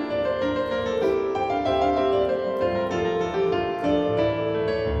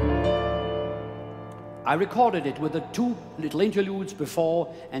 I recorded it with the two little interludes before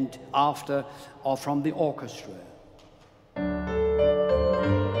and after, or from the orchestra.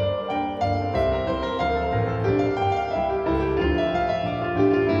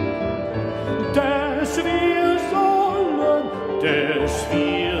 Dass wir sollen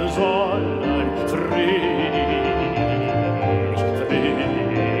fröhlich, fröhlich,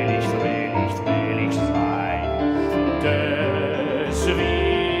 fröhlich, fröhlich sein. Dass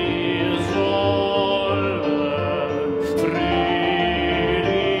wir sollen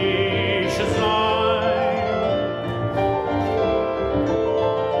fröhlich sein.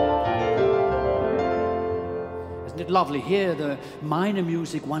 Isn't it lovely? Here the minor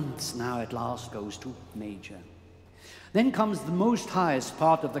music once now at last goes to major. Then comes the most highest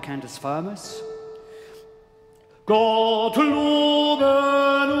part of the Cantus Firmus. Gott loben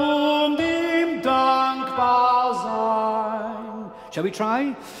ihm dankbar sein. Shall we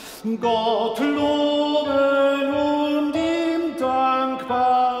try? Gott loben ihm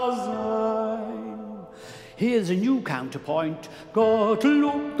dankbar sein. Here's a new counterpoint. Gott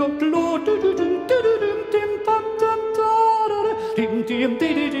lob, Gott lob,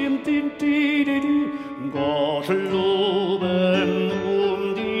 Gott loben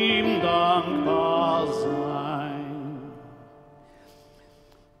und ihm dankbar sein.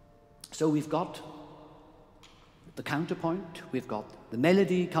 So we've got the counterpoint, we've got the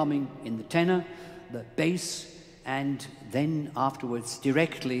melody coming in the tenor, the bass, and then afterwards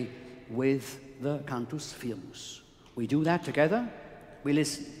directly with the Cantus Firmus. We do that together, we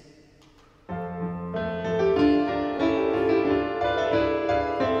listen.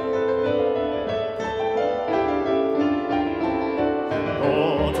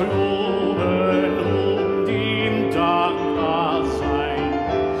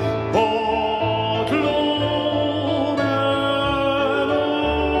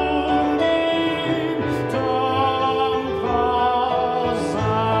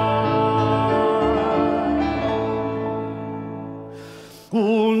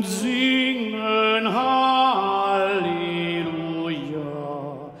 Und singen Halleluja.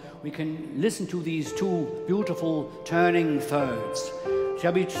 We can listen to these two beautiful turning thirds.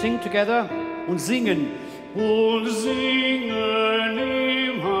 Shall we sing together? Und singen. Und singen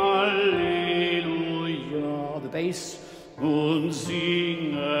ihm Halleluja. The bass. Und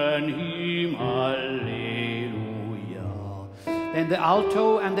singen ihm Halleluja. Then the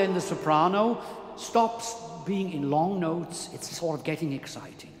alto and then the soprano stops being in long notes. It's sort of getting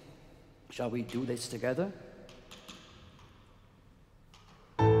exciting. Shall we do this together?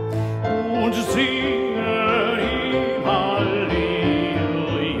 Und singen ihm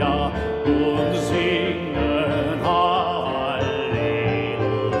Halleluja, und singen Halleluja,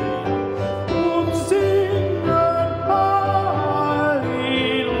 und singen Halleluja,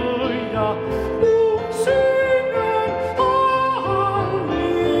 und singen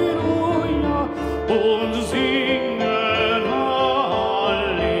Halleluja, und singen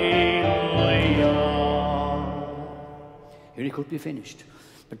Halleluja. Here it could be finished.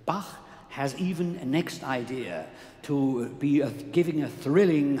 But Bach has even a next idea to be giving a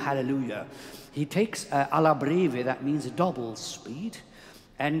thrilling hallelujah. He takes alla breve, that means a double speed,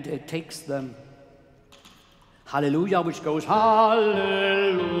 and it takes the hallelujah, which goes hallelujah.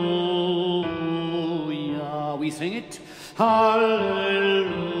 We sing it,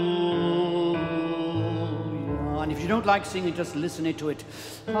 hallelujah. And if you don't like singing, just listen to it,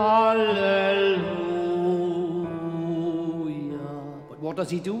 hallelujah. What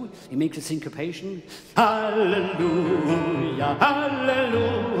does he do? He makes a syncopation. Hallelujah,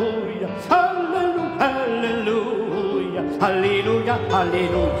 hallelujah, hallelujah, hallelujah, hallelujah,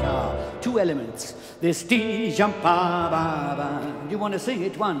 hallelujah. Two elements. This di jump ba ba ba. You want to sing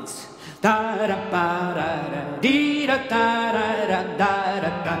it once? Da da ba da da di da da da da da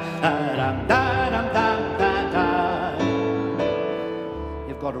da da da da da da.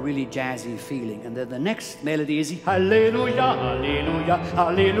 Got a really jazzy feeling, and then the next melody is hallelujah, hallelujah,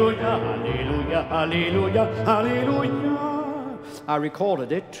 hallelujah, hallelujah, hallelujah, hallelujah. I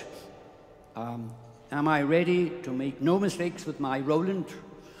recorded it. Am I ready to make no mistakes with my Roland?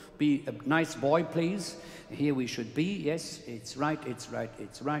 Be a nice boy, please. Here we should be. Yes, it's right, it's right,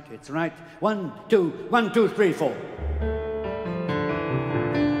 it's right, it's right. 1, 2, 1, 2, 3, 4.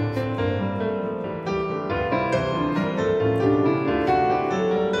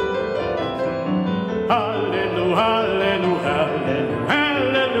 Hallelujah, hallelujah,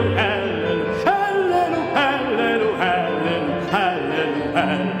 hallelujah, hallelujah.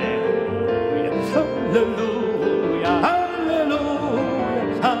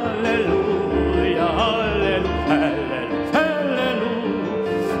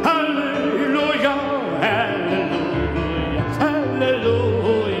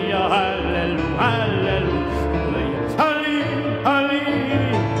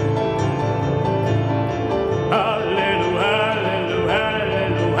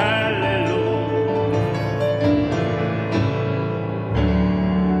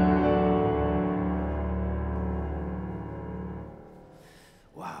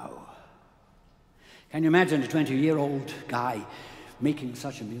 Wow. Can you imagine a 20-year-old guy making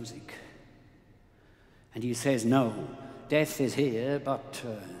such a music? And he says, no, death is here, but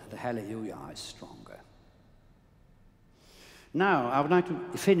the hallelujah is stronger. Now, I would like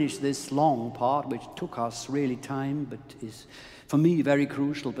to finish this long part, which took us really time, but is, for me, very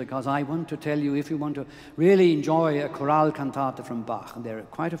crucial, because I want to tell you, if you want to really enjoy a chorale cantata from Bach, and there are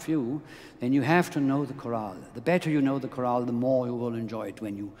quite a few, then you have to know the chorale. The better you know the chorale, the more you will enjoy it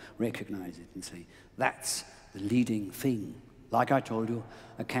when you recognize it and say, that's the leading thing. Like I told you,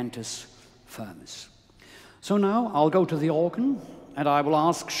 a cantus firmus. So now I'll go to the organ, and I will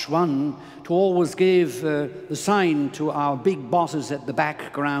ask Schwan to always give the sign to our big bosses at the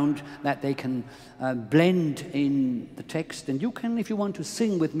background that they can blend in the text. And you can, if you want to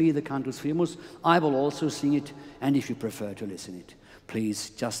sing with me the Cantus Firmus, I will also sing it, and if you prefer to listen it, please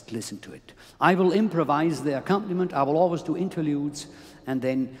just listen to it. I will improvise the accompaniment, I will always do interludes, and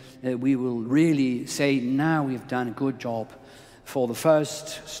then we will really say, now we've done a good job. For the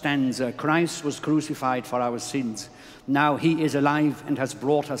first stanza, Christ was crucified for our sins. Now he is alive and has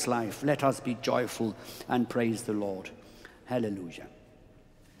brought us life. Let us be joyful and praise the Lord. Hallelujah.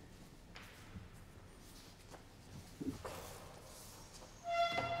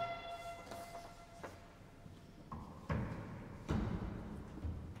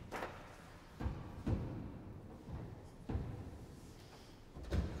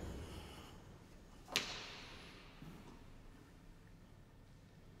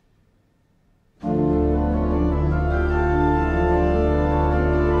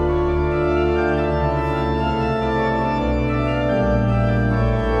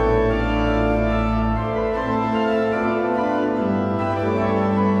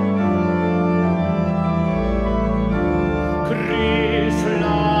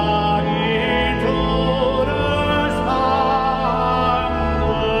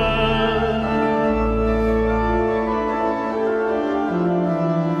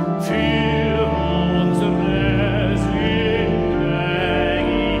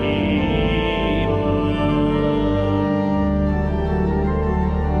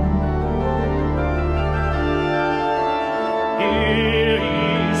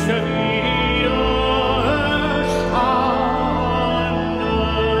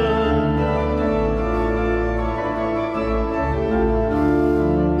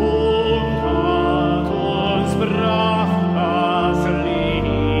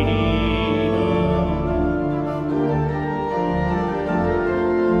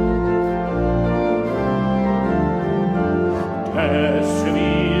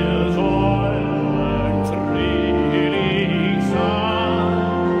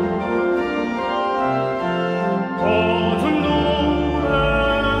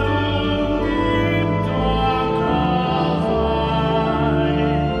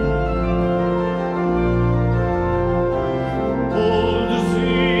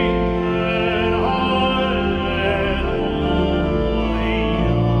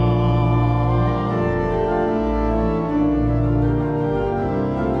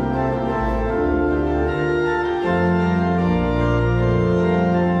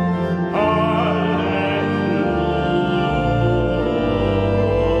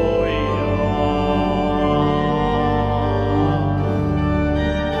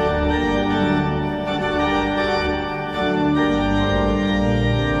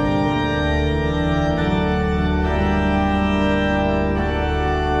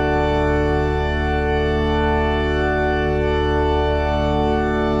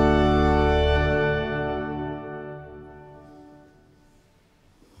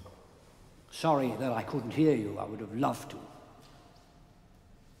 Sorry that I couldn't hear you. I would have loved to.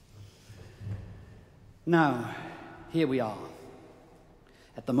 Now, here we are,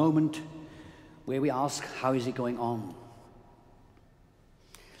 at the moment where we ask, how is it going on?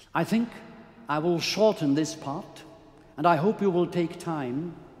 I think I will shorten this part, and I hope you will take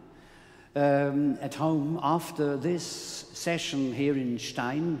time at home after this session here in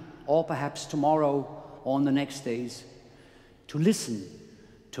Stein, or perhaps tomorrow or on the next days, to listen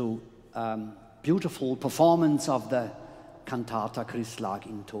to beautiful performance of the cantata Christlag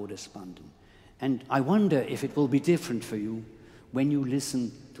in Todesbanden. And I wonder if it will be different for you when you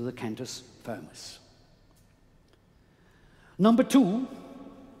listen to the Cantus Firmus. Number 2,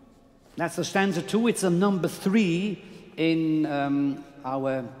 that's the stanza 2, it's a number 3 in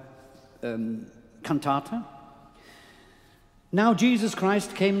our cantata. Now Jesus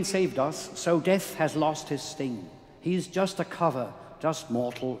Christ came and saved us, so death has lost his sting. He's just a cover, just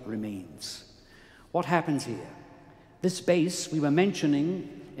mortal remains. What happens here? This bass we were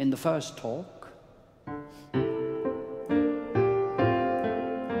mentioning in the first talk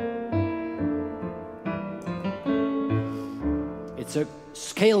It's a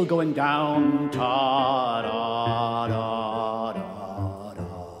scale going down. Ta da da da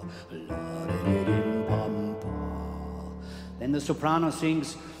da, la di dim pam pa. Then the soprano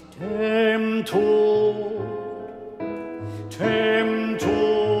sings tem tod, tem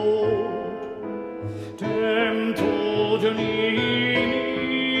tod, tem tod niemand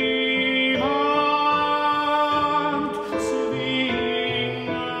zwingen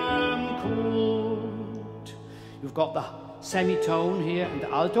konnt. You've got the semitone here and the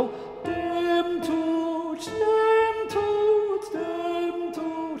alto. Dem Tod, dem Tod, dem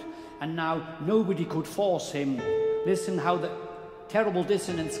Tod. And now nobody could force him. Listen how the terrible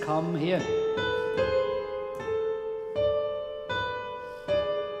dissonance come here.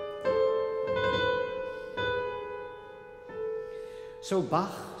 So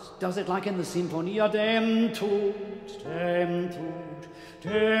Bach does it like in the Sinfonia. Dem Tod, dem Tod,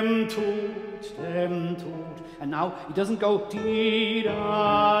 dem Tod, dem Tod. And now he doesn't go dee da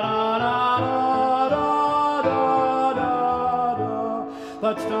da da da da da da,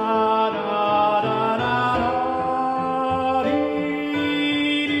 but da da da da da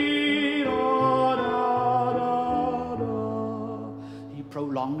dee da da da da. He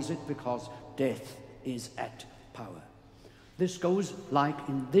prolongs it because death is at power. This goes like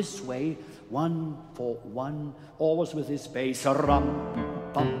in this way, 1 for 1, always with this bass. Rum,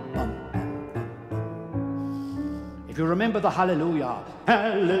 bum, bum. If you remember the hallelujah,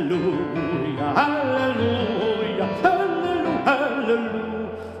 hallelujah, hallelujah, hallelujah,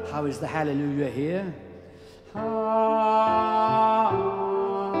 hallelujah. How is the hallelujah here? Hallelujah.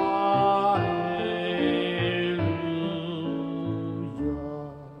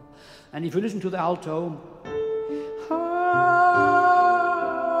 And if you listen to the alto,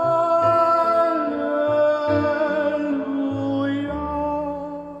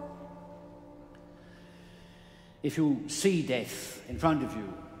 if you see death in front of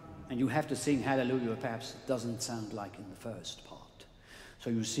you and you have to sing hallelujah, perhaps it doesn't sound like in the first part.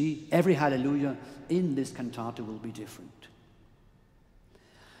 So you see, every hallelujah in this cantata will be different.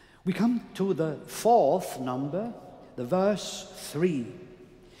 We come to the 4th number, the verse 3.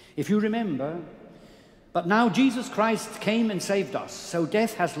 If you remember, but now Jesus Christ came and saved us, so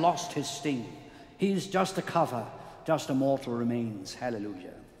death has lost his sting. He is just a cover, just a mortal remains.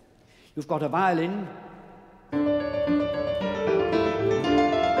 Hallelujah. You've got a violin.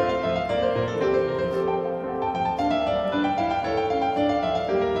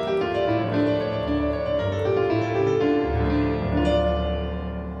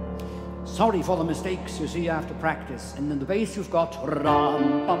 Sorry for the mistakes, you see, after practice. And in the bass you've got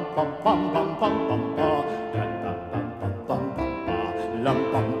ram pam pam pam pam pam pam pa, pam pam pam pam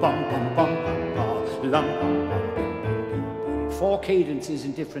lam pam pam pam pam lam pam pam. 4 cadences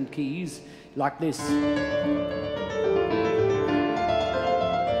in different keys, like this. The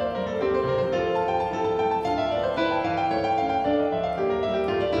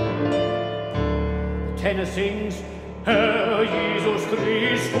tenor sings, Herr Jesus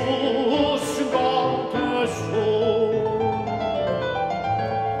Christus, Gottes Sohn,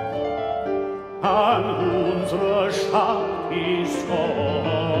 an unsere Stadt ist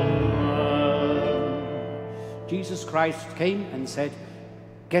kommen. Jesus Christ came and said,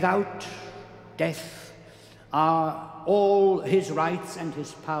 get out, death, all his rights and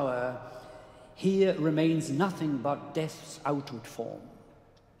his power. Here remains nothing but death's outward form.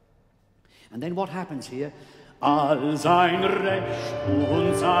 And then what happens here? All sein Recht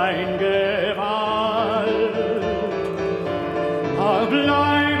und sein Gewalt,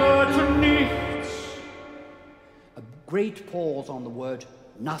 bleibet nichts. A great pause on the word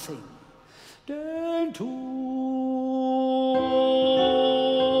nothing. Den Tod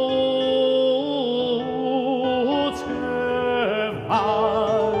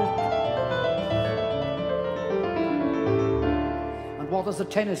what does the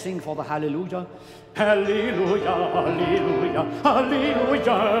tenor sing for the hallelujah? Hallelujah, hallelujah,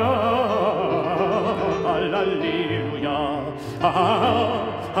 hallelujah, hallelujah,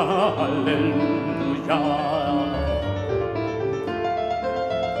 hallelujah.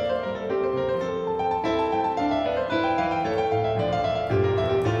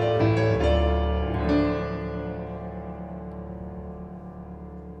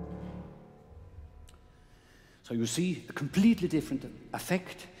 So you see a completely different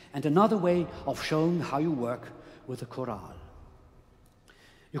effect and another way of showing how you work with a chorale.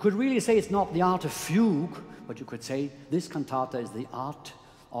 You could really say it's not the art of fugue, but you could say this cantata is the art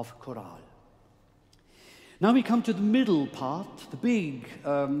of chorale. Now we come to the middle part, the big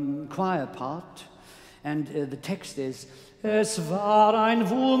choir part, and the text is, Es war ein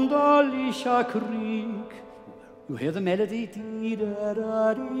wunderlicher Krieg. You hear the melody,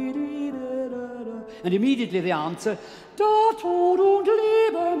 and immediately the answer, da Tod und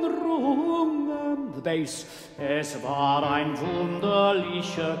Leben rungen. The bass, es war ein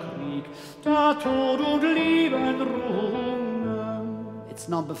wunderlicher Krieg, da Tod und Leben rungen. It's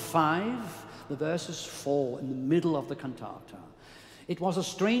number 5, the verses 4 in the middle of the cantata. It was a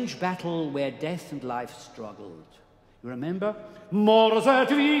strange battle where death and life struggled. You remember? Mors et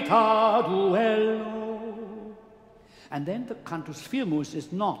vita duello. And then the cantus firmus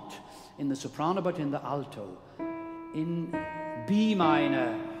is not in the soprano but in the alto, in B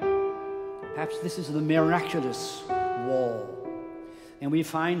minor. Perhaps this is the miraculous wall. And we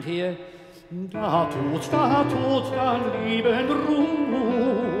find here, da tut, dann Leben ruhen.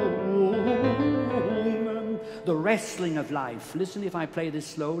 The wrestling of life. Listen if I play this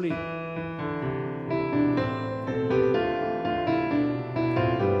slowly.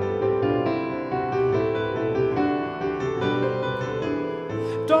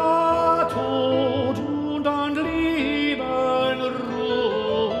 Da Tod und ein Leben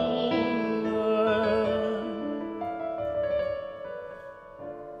ruhen.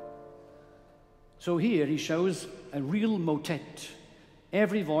 So here he shows a real motet.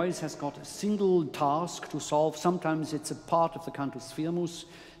 Every voice has got a single task to solve. Sometimes it's a part of the cantus firmus,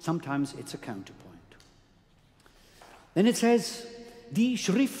 sometimes it's a counterpoint. Then it says, die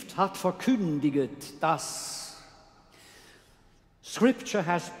Schrift hat verkündiget, das. Scripture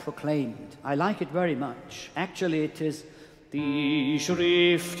has proclaimed. I like it very much. Actually, it is die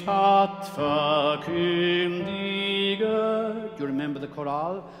Schrift hat verkündiget. You remember the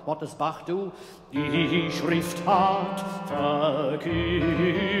chorale? What does Bach do? Die Schrift hat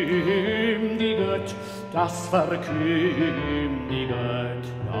verkündiget, das verkündiget,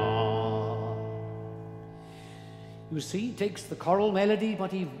 ja. You see, he takes the choral melody,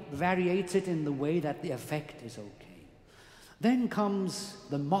 but he variates it in the way that the effect is okay. Then comes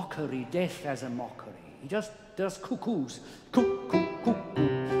the mockery, death as a mockery. He just does cuckoos. Cuckoo,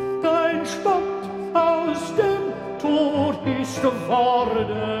 cuckoo. Dein Spott aus dem Tod ist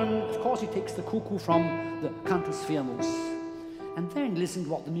geworden. Of course, he takes the cuckoo from the cantus firmus. And then listen to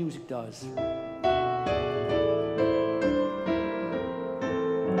what the music does.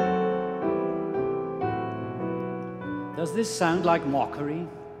 Does this sound like mockery?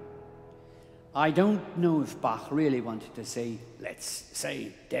 I don't know if Bach really wanted to say, let's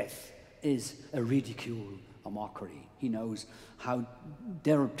say death is a ridicule, a mockery. He knows how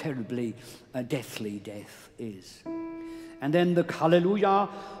terribly deathly death is. And then the hallelujah,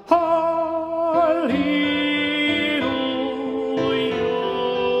 hallelujah.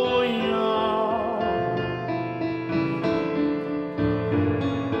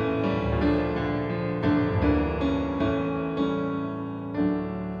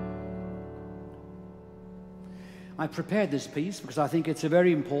 I prepared this piece because I think it's a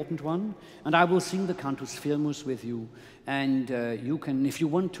very important one, and I will sing the cantus firmus with you. And you can, if you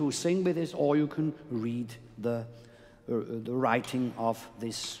want to sing with this, or you can read the writing of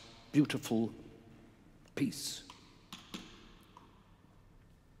this beautiful piece.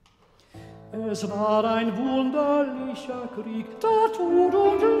 Es war ein wunderlicher Krieg, da Tod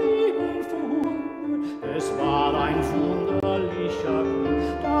und Leben fuhren. Es war ein wunderlicher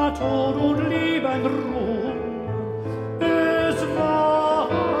Krieg, da Tod und Leben ruhen. Es war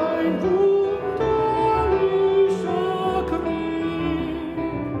ein wunderlicher Krieg.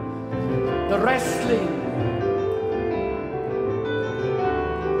 The wrestling.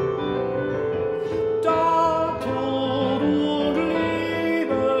 Da Tod und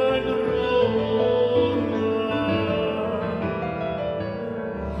Leben ruhen.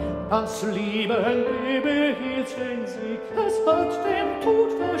 Das Leben behielt den Sieg, es hat den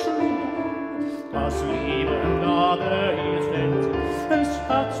Tod verschlungen. Das Leben da behielt den Sieg, es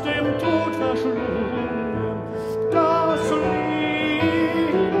hat dem Tod verschlungen. Das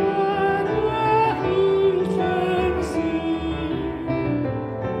Leben behielt den Sieg.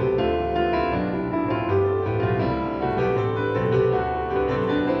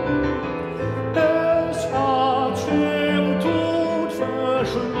 Es hat dem Tod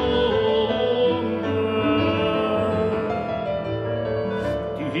verschlungen.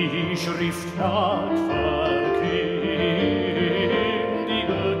 Die Schrift hat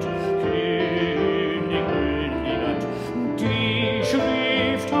verkündiget, kündiget. Die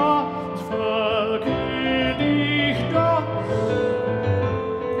Schrift hat verkündigt, dass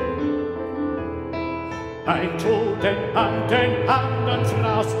ein Tod den anderen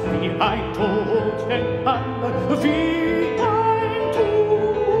fraß, wie ein Tod den anderen, wie ein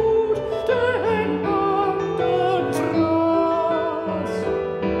Tod den anderen fraß.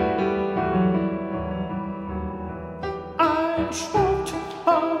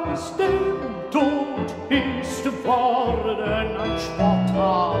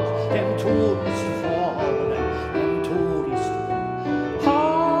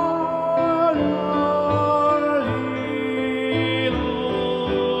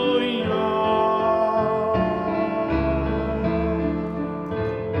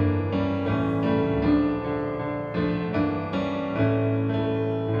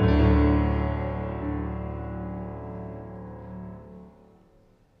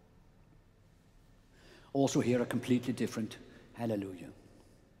 also hear a completely different hallelujah.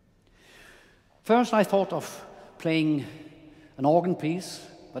 First I thought of playing an organ piece,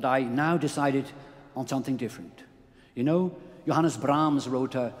 but I now decided on something different. You know, Johannes Brahms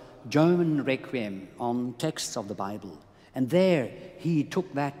wrote a German requiem on texts of the Bible, and there he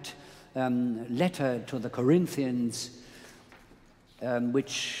took that letter to the Corinthians,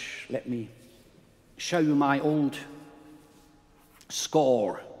 which, let me show you my old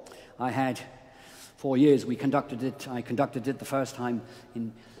score. I had 4 years, I conducted it the first time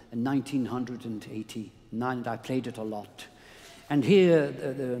in 1989, and I played it a lot. And here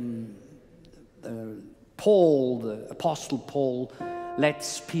Paul, the Apostle Paul,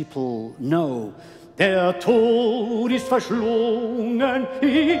 lets people know, der Tod ist verschlungen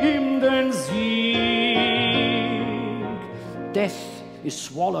in den Sieg. Death is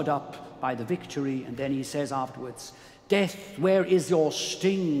swallowed up by the victory, and then he says afterwards, death, where is your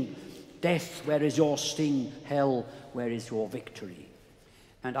sting? Death, where is your sting? Hell, where is your victory?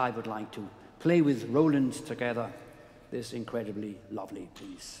 And I would like to play with Roland together this incredibly lovely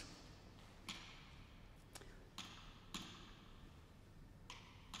piece.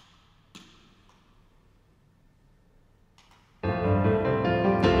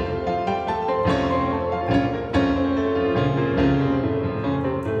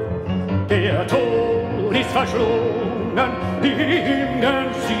 Der Tod ist verschlungen in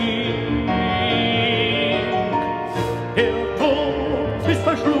den Sieg. Der Tod ist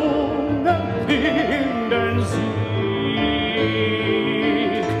verschlungen in den Sieg.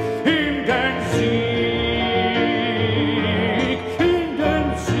 In den Sieg. In den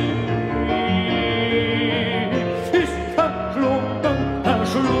Sieg. Ist verschlungen,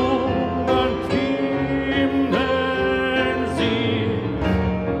 verschlungen in den Sieg.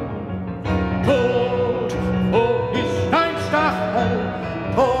 Tod, wo ist dein Stachel?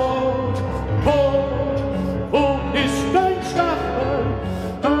 Tod, Tod, wo ist dein Stachel?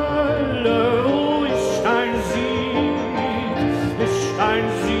 Hölle, wo ist dein Sieg? Ist dein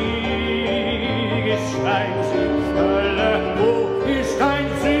Sieg, ist dein Sieg? Hölle, wo ist dein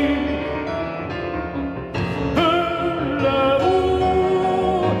Sieg? Hölle, wo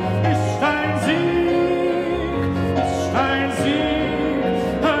ist dein Sieg? Ist dein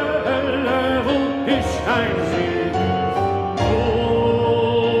Sieg? Hölle, wo ist dein Sieg? Tod,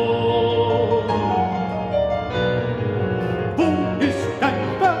 wo ist dein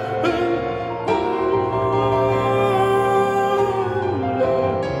Stachel? Hölle,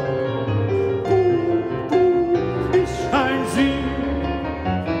 wo ist dein Sieg?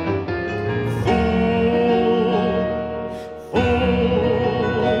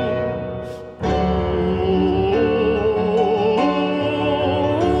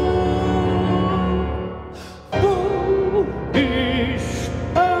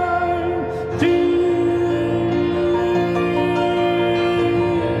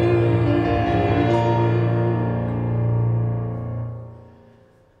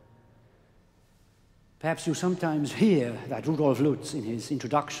 Perhaps you sometimes hear that Rudolf Lutz, in his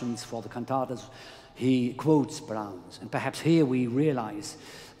introductions for the cantatas, he quotes Brahms. And perhaps here we realize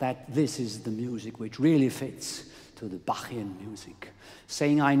that this is the music which really fits to the Bachian music,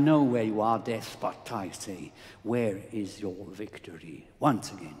 saying, I know where you are, death, but I say, where is your victory?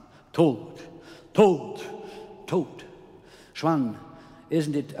 Once again, Tod, Tod, Tod. Schwan,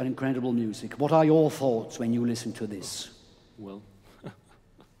 isn't it an incredible music? What are your thoughts when you listen to this? Well,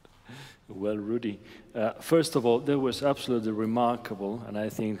 well, Rudy, first of all, that was absolutely remarkable, and I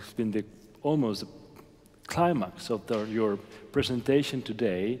think it's been almost the climax of your presentation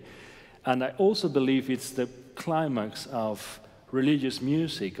today. And I also believe it's the climax of religious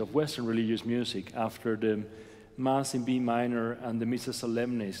music, of Western religious music, after the Mass in B minor and the Missa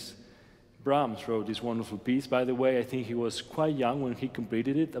Solemnis. Brahms wrote this wonderful piece. By the way, I think he was quite young when he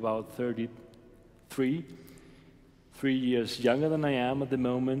completed it, about 33, 3 years younger than I am at the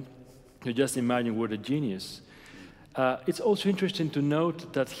moment. You just imagine what a genius. It's also interesting to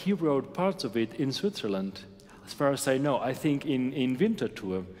note that he wrote parts of it in Switzerland. As far as I know, I think in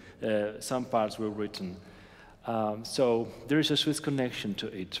Winterthur, some parts were written. So there is a Swiss connection to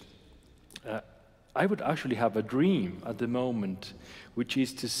it. I would actually have a dream at the moment, which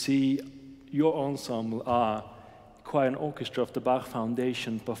is to see your ensemble, choir and orchestra of the Bach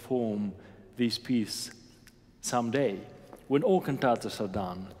Foundation, perform this piece someday, when all cantatas are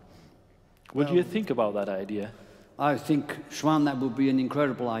done. What do you think about that idea? I think, Schwan, that would be an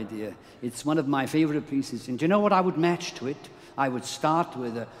incredible idea. It's one of my favorite pieces. And do you know what I would match to it? I would start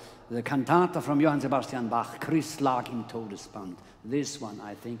with the cantata from Johann Sebastian Bach, Christ lag im Todesband. This one,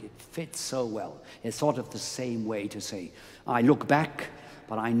 I think it fits so well. It's sort of the same way to say, I look back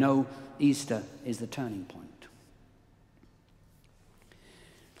but I know Easter is the turning point.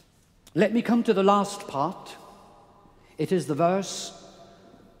 Let me come to the last part. It is the verse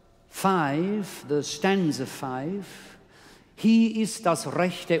 5, the stanza 5. Hier ist das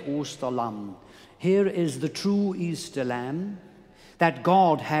rechte Osterlamm. Here is the true Easter lamb that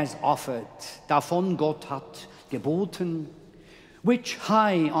God has offered, davon Gott hat geboten, which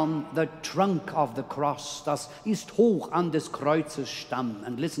high on the trunk of the cross, das ist hoch an des Kreuzes Stamm,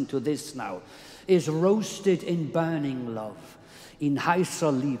 and listen to this now, is roasted in burning love, in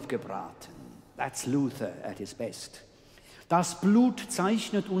heißer Lieb gebraten. That's Luther at his best. Das Blut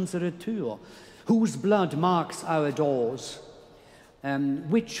zeichnet unsere Tür, whose blood marks our doors,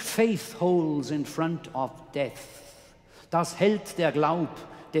 which faith holds in front of death. Das hält der Glaub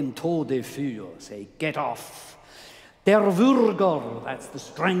dem Tode für. Say, get off. Der Würger, that's the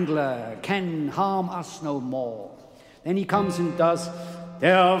strangler, can harm us no more. Then he comes and does,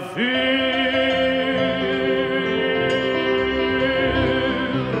 der Würger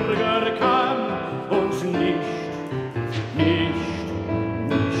kann uns nicht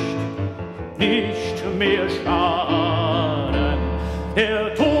mehr schaden.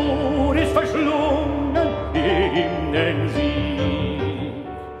 Der Tod ist verschlungen in den Sieg.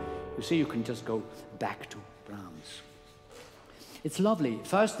 You see, you can just go back to Brahms. It's lovely.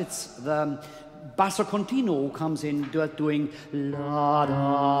 First, it's the basso continuo who comes in doing la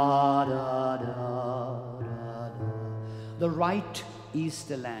da da da da da. The right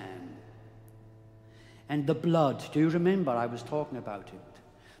Easter lamb. And the blood. Do you remember I was talking about it?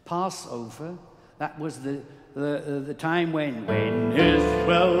 Passover, that was the time when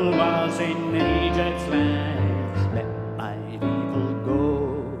Israel was in Egypt's land, let my people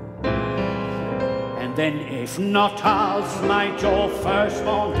go. And then if not, I'll smite your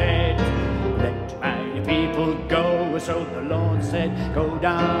firstborn dead, let my people go. So the Lord said, go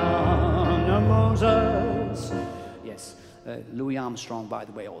down, Moses. Yes, Louis Armstrong, by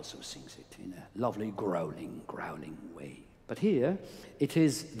the way, also sings it in a lovely growling way. But here, it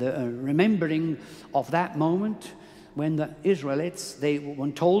is the remembering of that moment when the Israelites,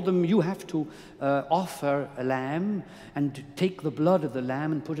 one told them, you have to offer a lamb and take the blood of the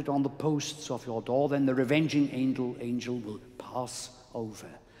lamb and put it on the posts of your door, then the revenging angel will pass over.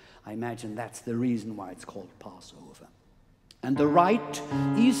 I imagine that's the reason why it's called Passover. And the right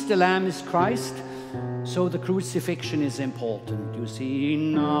Easter lamb is Christ, so the crucifixion is important. You see,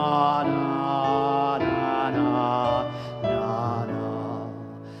 na, na, na, na, na, na.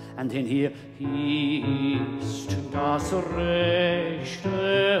 And in here, ist das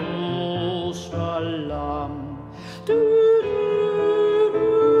rechte Osterlamm.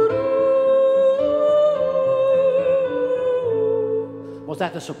 Was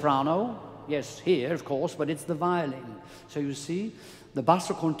that the soprano? Yes, here, of course, but it's the violin. So you see, the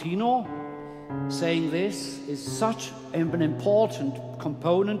basso continuo saying this is such an important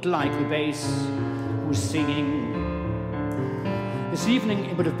component, like the bass who's singing. This evening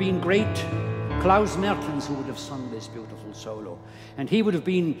it would have been great Klaus Mertens who would have sung this beautiful solo. And he would have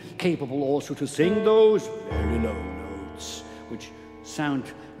been capable also to sing those very low notes, which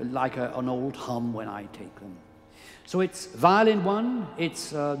sound like an old hum when I take them. So it's violin one, it's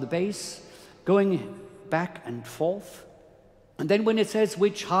the bass going back and forth. And then when it says,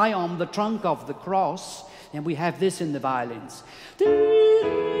 which high on the trunk of the cross, then we have this in the violins.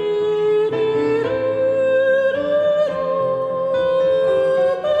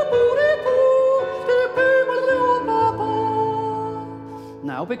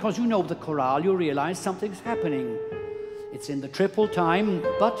 Now, because you know the chorale, you realize something's happening. It's in the triple time,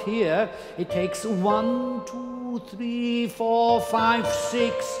 but here it takes 1, 2, 3, 4, 5,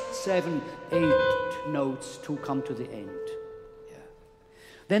 6, 7, 8 notes to come to the end. Yeah.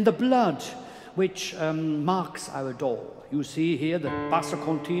 Then the blood, which marks our door. You see here the basso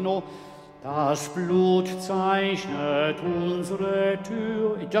continuo. Das Blut zeichnet unsere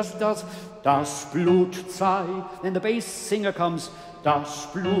Tür. It just does. Das Blut zeigt. Then the bass singer comes. Das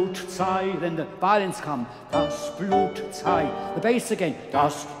Blut zeigt. Then the violins come. Das Blut zeigt. The bass again.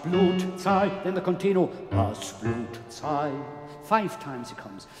 Das Blut zeigt. Then the continuo. Das Blut zeigt. 5 times it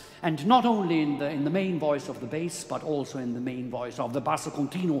comes. And not only in the main voice of the bass, but also in the main voice of the basso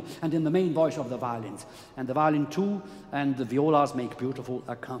continuo and in the main voice of the violins. And the violin too, and the violas make beautiful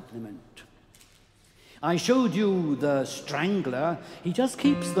accompaniment. I showed you the strangler. He just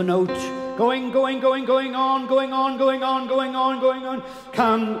keeps the note going on.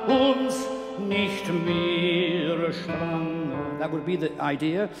 Kann uns nicht mehr strangler. That would be the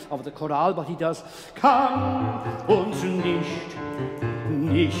idea of the chorale, but he does. Kann uns nicht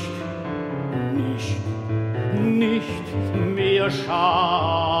nicht mehr schaden.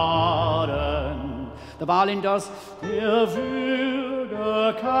 The violin does. Der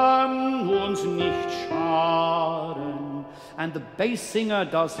Würde kann uns nicht schaden. And the bass singer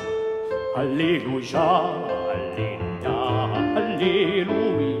does. Halleluja, Halleluja,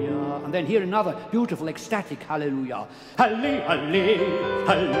 Halleluja. And then here another beautiful ecstatic hallelujah. Halle, halle,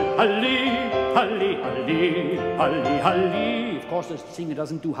 halle, halle, halle, halle, halle, halle. Of course, the singer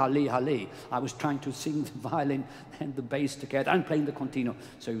doesn't do halle, halle. I was trying to sing the violin and the bass together and playing the continuo.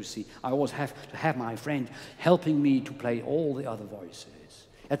 So you see, I always have to have my friend helping me to play all the other voices.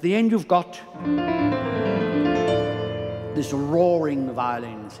 At the end, you've got this roaring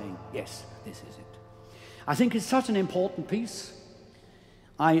violin saying, yes, this is it. I think it's such an important piece.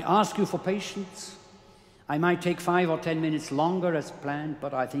 I ask you for patience. I might take 5 or 10 minutes longer as planned,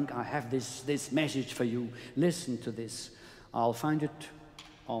 but I think I have this message for you. Listen to this. I'll find it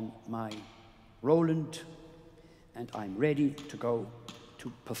on my Roland, and I'm ready to go to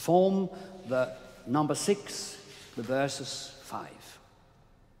perform the number 6, the verses 5.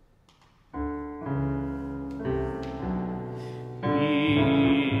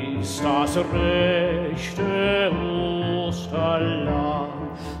 Ist das rechte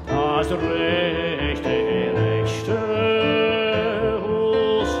Osterland, das rechte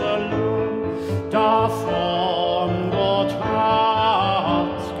Osterland, davon Gott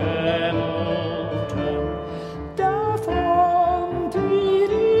hat geboten, davon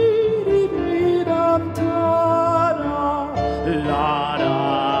la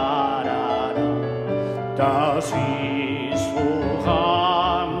da da da, das ist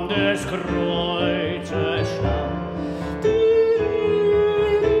woran des Kreuzes Stamm.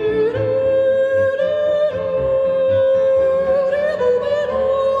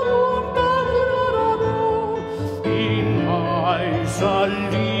 In heißer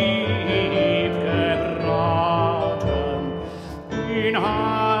Lieb gebraten, in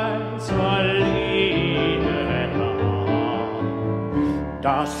heißer Lieb gebraten.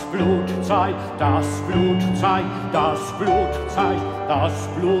 Das Blut zeigt, das Blut zeigt, das Blut zeigt, das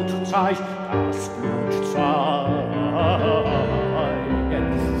Blut zeigt, das Blut zeigt.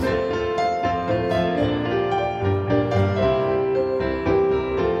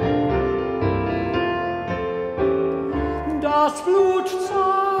 Das Blut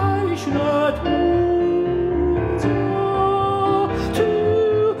zeichnet unser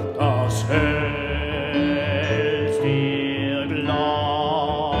Tod, das hält dir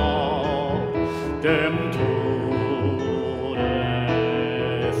Glaub, dem Tode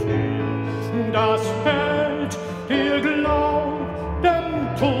für. Das hält dir Glaub,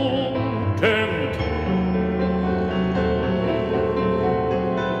 dem Tod, dem Tod.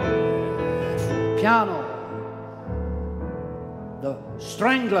 Piano. The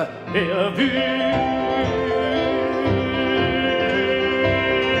strangler. Der Würger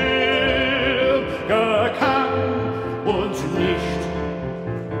kann uns nicht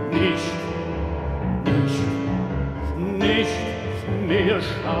mehr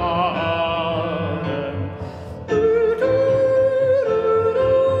schaden.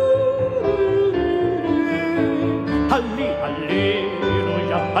 Halli,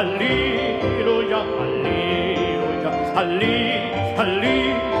 Halleluja, Halleluja, Halleluja, Halli, Halli,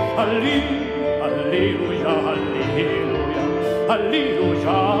 Halli, Halleluja, Halleluja,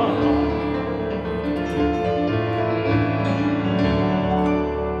 Halleluja.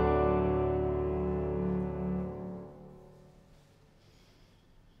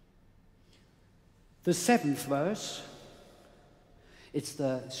 The 7th verse, it's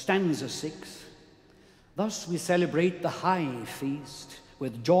the stanza 6. Thus we celebrate the high feast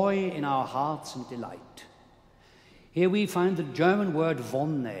with joy in our hearts and delight. Here we find the German word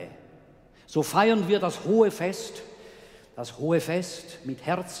Wonne. So feiern wir das hohe Fest mit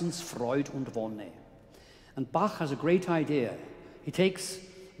Herzensfreud und Wonne. And Bach has a great idea. He takes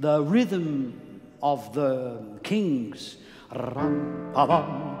the rhythm of the kings, ram,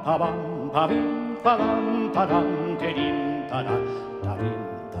 pa-bam, pa-bam, pa-bim, pa-bam, pa-dam, te-dim, pa-dam, ta-bim,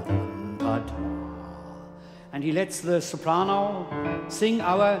 pa-dam, pa-dam. And he lets the soprano sing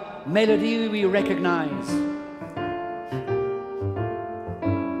our melody we recognize.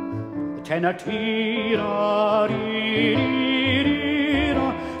 The tenor, tira,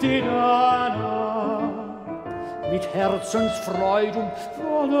 ri-ri-ri-ra, tira-na, mit Herzensfreud und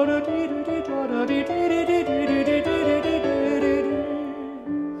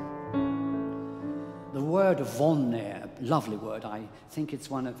the word Wonne, a lovely word. I think it's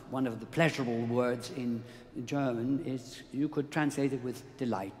one of the pleasurable words in German. You could translate it with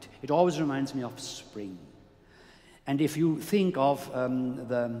delight. It always reminds me of spring. And if you think of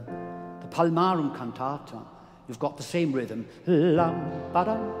the Palmarum cantata, you've got the same rhythm. Lam,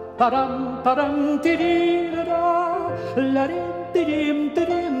 ba-dum, ba-dum, ba-dum, di-di-da-da, la-dim,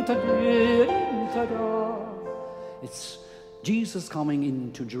 di-dim, ta-dim, ta-da. It's Jesus coming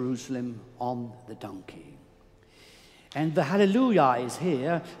into Jerusalem on the donkey. And the hallelujah is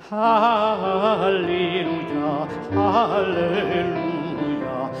here. Hallelujah, hallelujah,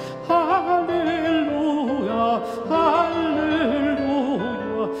 hallelujah, hallelujah, hallelujah,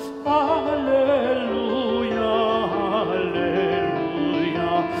 hallelujah, hallelujah.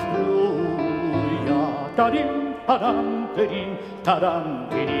 Ta-dim, ta-dam, ta-dim, ta-dam,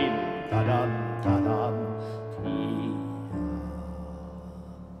 ta-dim, ta-dam, ta-dam.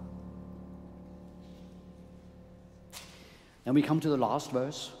 And we come to the last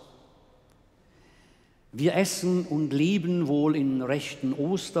verse. Wir essen und lieben wohl in rechten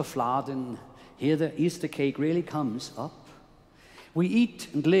Osterfladen. Here the Easter cake really comes up. We eat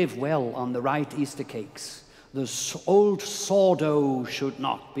and live well on the right Easter cakes. The old sourdough should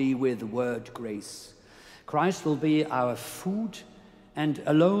not be with the word grace. Christ will be our food and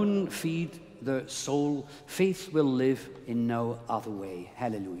alone feed the soul. Faith will live in no other way.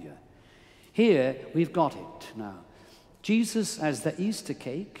 Hallelujah. Here we've got it now. Jesus as the Easter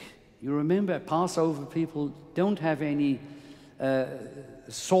cake. You remember Passover people don't have any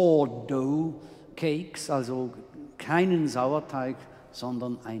sourdough cakes, also keinen Sauerteig,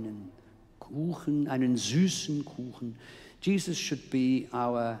 sondern einen Kuchen, einen süßen Kuchen. Jesus should be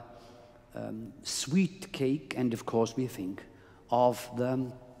our sweet cake, and of course we think of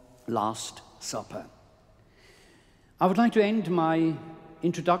the Last Supper. I would like to end my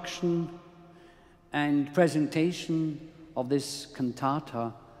introduction and presentation of this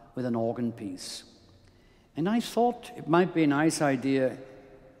cantata with an organ piece. And I thought it might be a nice idea.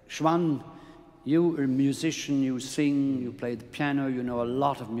 Schwan, you're a musician, you sing, you play the piano, you know a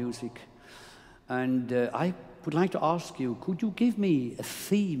lot of music. And I would like to ask you, could you give me a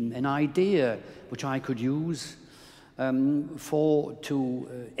theme, an idea which I could use to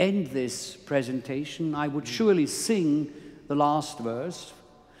end this presentation? I would surely sing the last verse,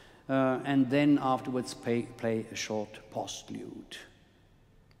 and then afterwards play a short postlude.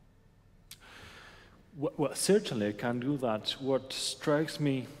 Well, certainly I can do that. What strikes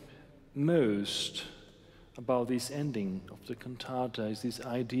me most about this ending of the cantata is this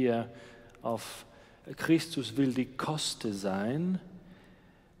idea of Christus will die Koste sein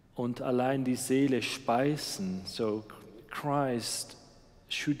und allein die Seele speisen. So Christ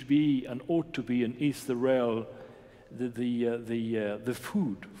should be and ought to be and is the real the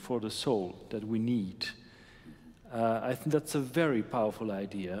food for the soul that we need. I think that's a very powerful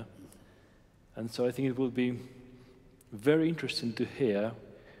idea, and so I think it will be very interesting to hear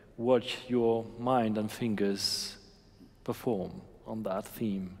what your mind and fingers perform on that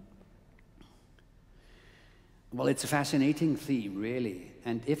theme. Well, it's a fascinating theme, really.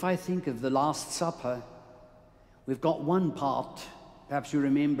 And if I think of the Last Supper, we've got one part, perhaps you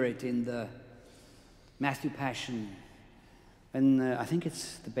remember it in the Matthew Passion, and I think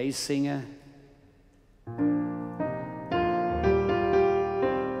it's the bass singer.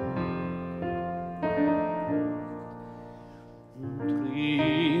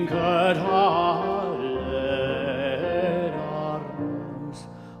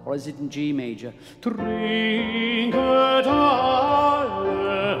 Or is it in G major?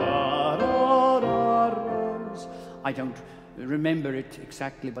 I don't remember it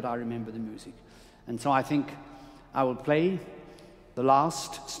exactly, but I remember the music. And so I think I will play the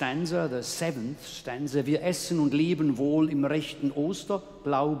last stanza, the seventh stanza. Wir essen und lieben wohl im rechten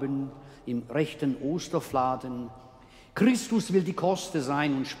Osterglauben, im rechten Osterfladen. Christus will die Koste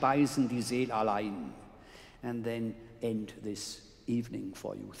sein und speisen die Seele allein. And then end this evening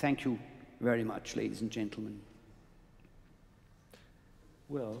for you. Thank you very much, ladies and gentlemen.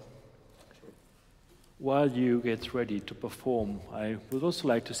 Well, while you get ready to perform, I would also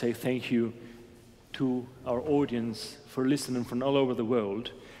like to say thank you to our audience for listening from all over the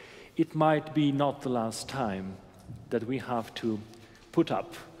world. It might be not the last time that we have to put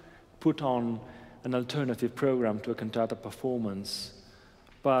on an alternative program to a cantata performance,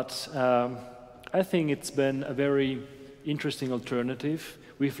 but I think it's been a very interesting alternative.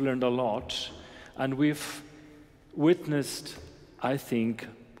 We've learned a lot, and we've witnessed, I think,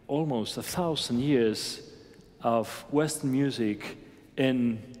 almost 1,000 years of Western music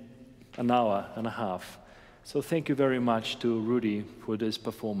in an hour and a half. So thank you very much to Rudy for this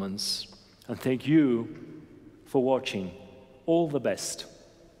performance, and thank you for watching. All the best.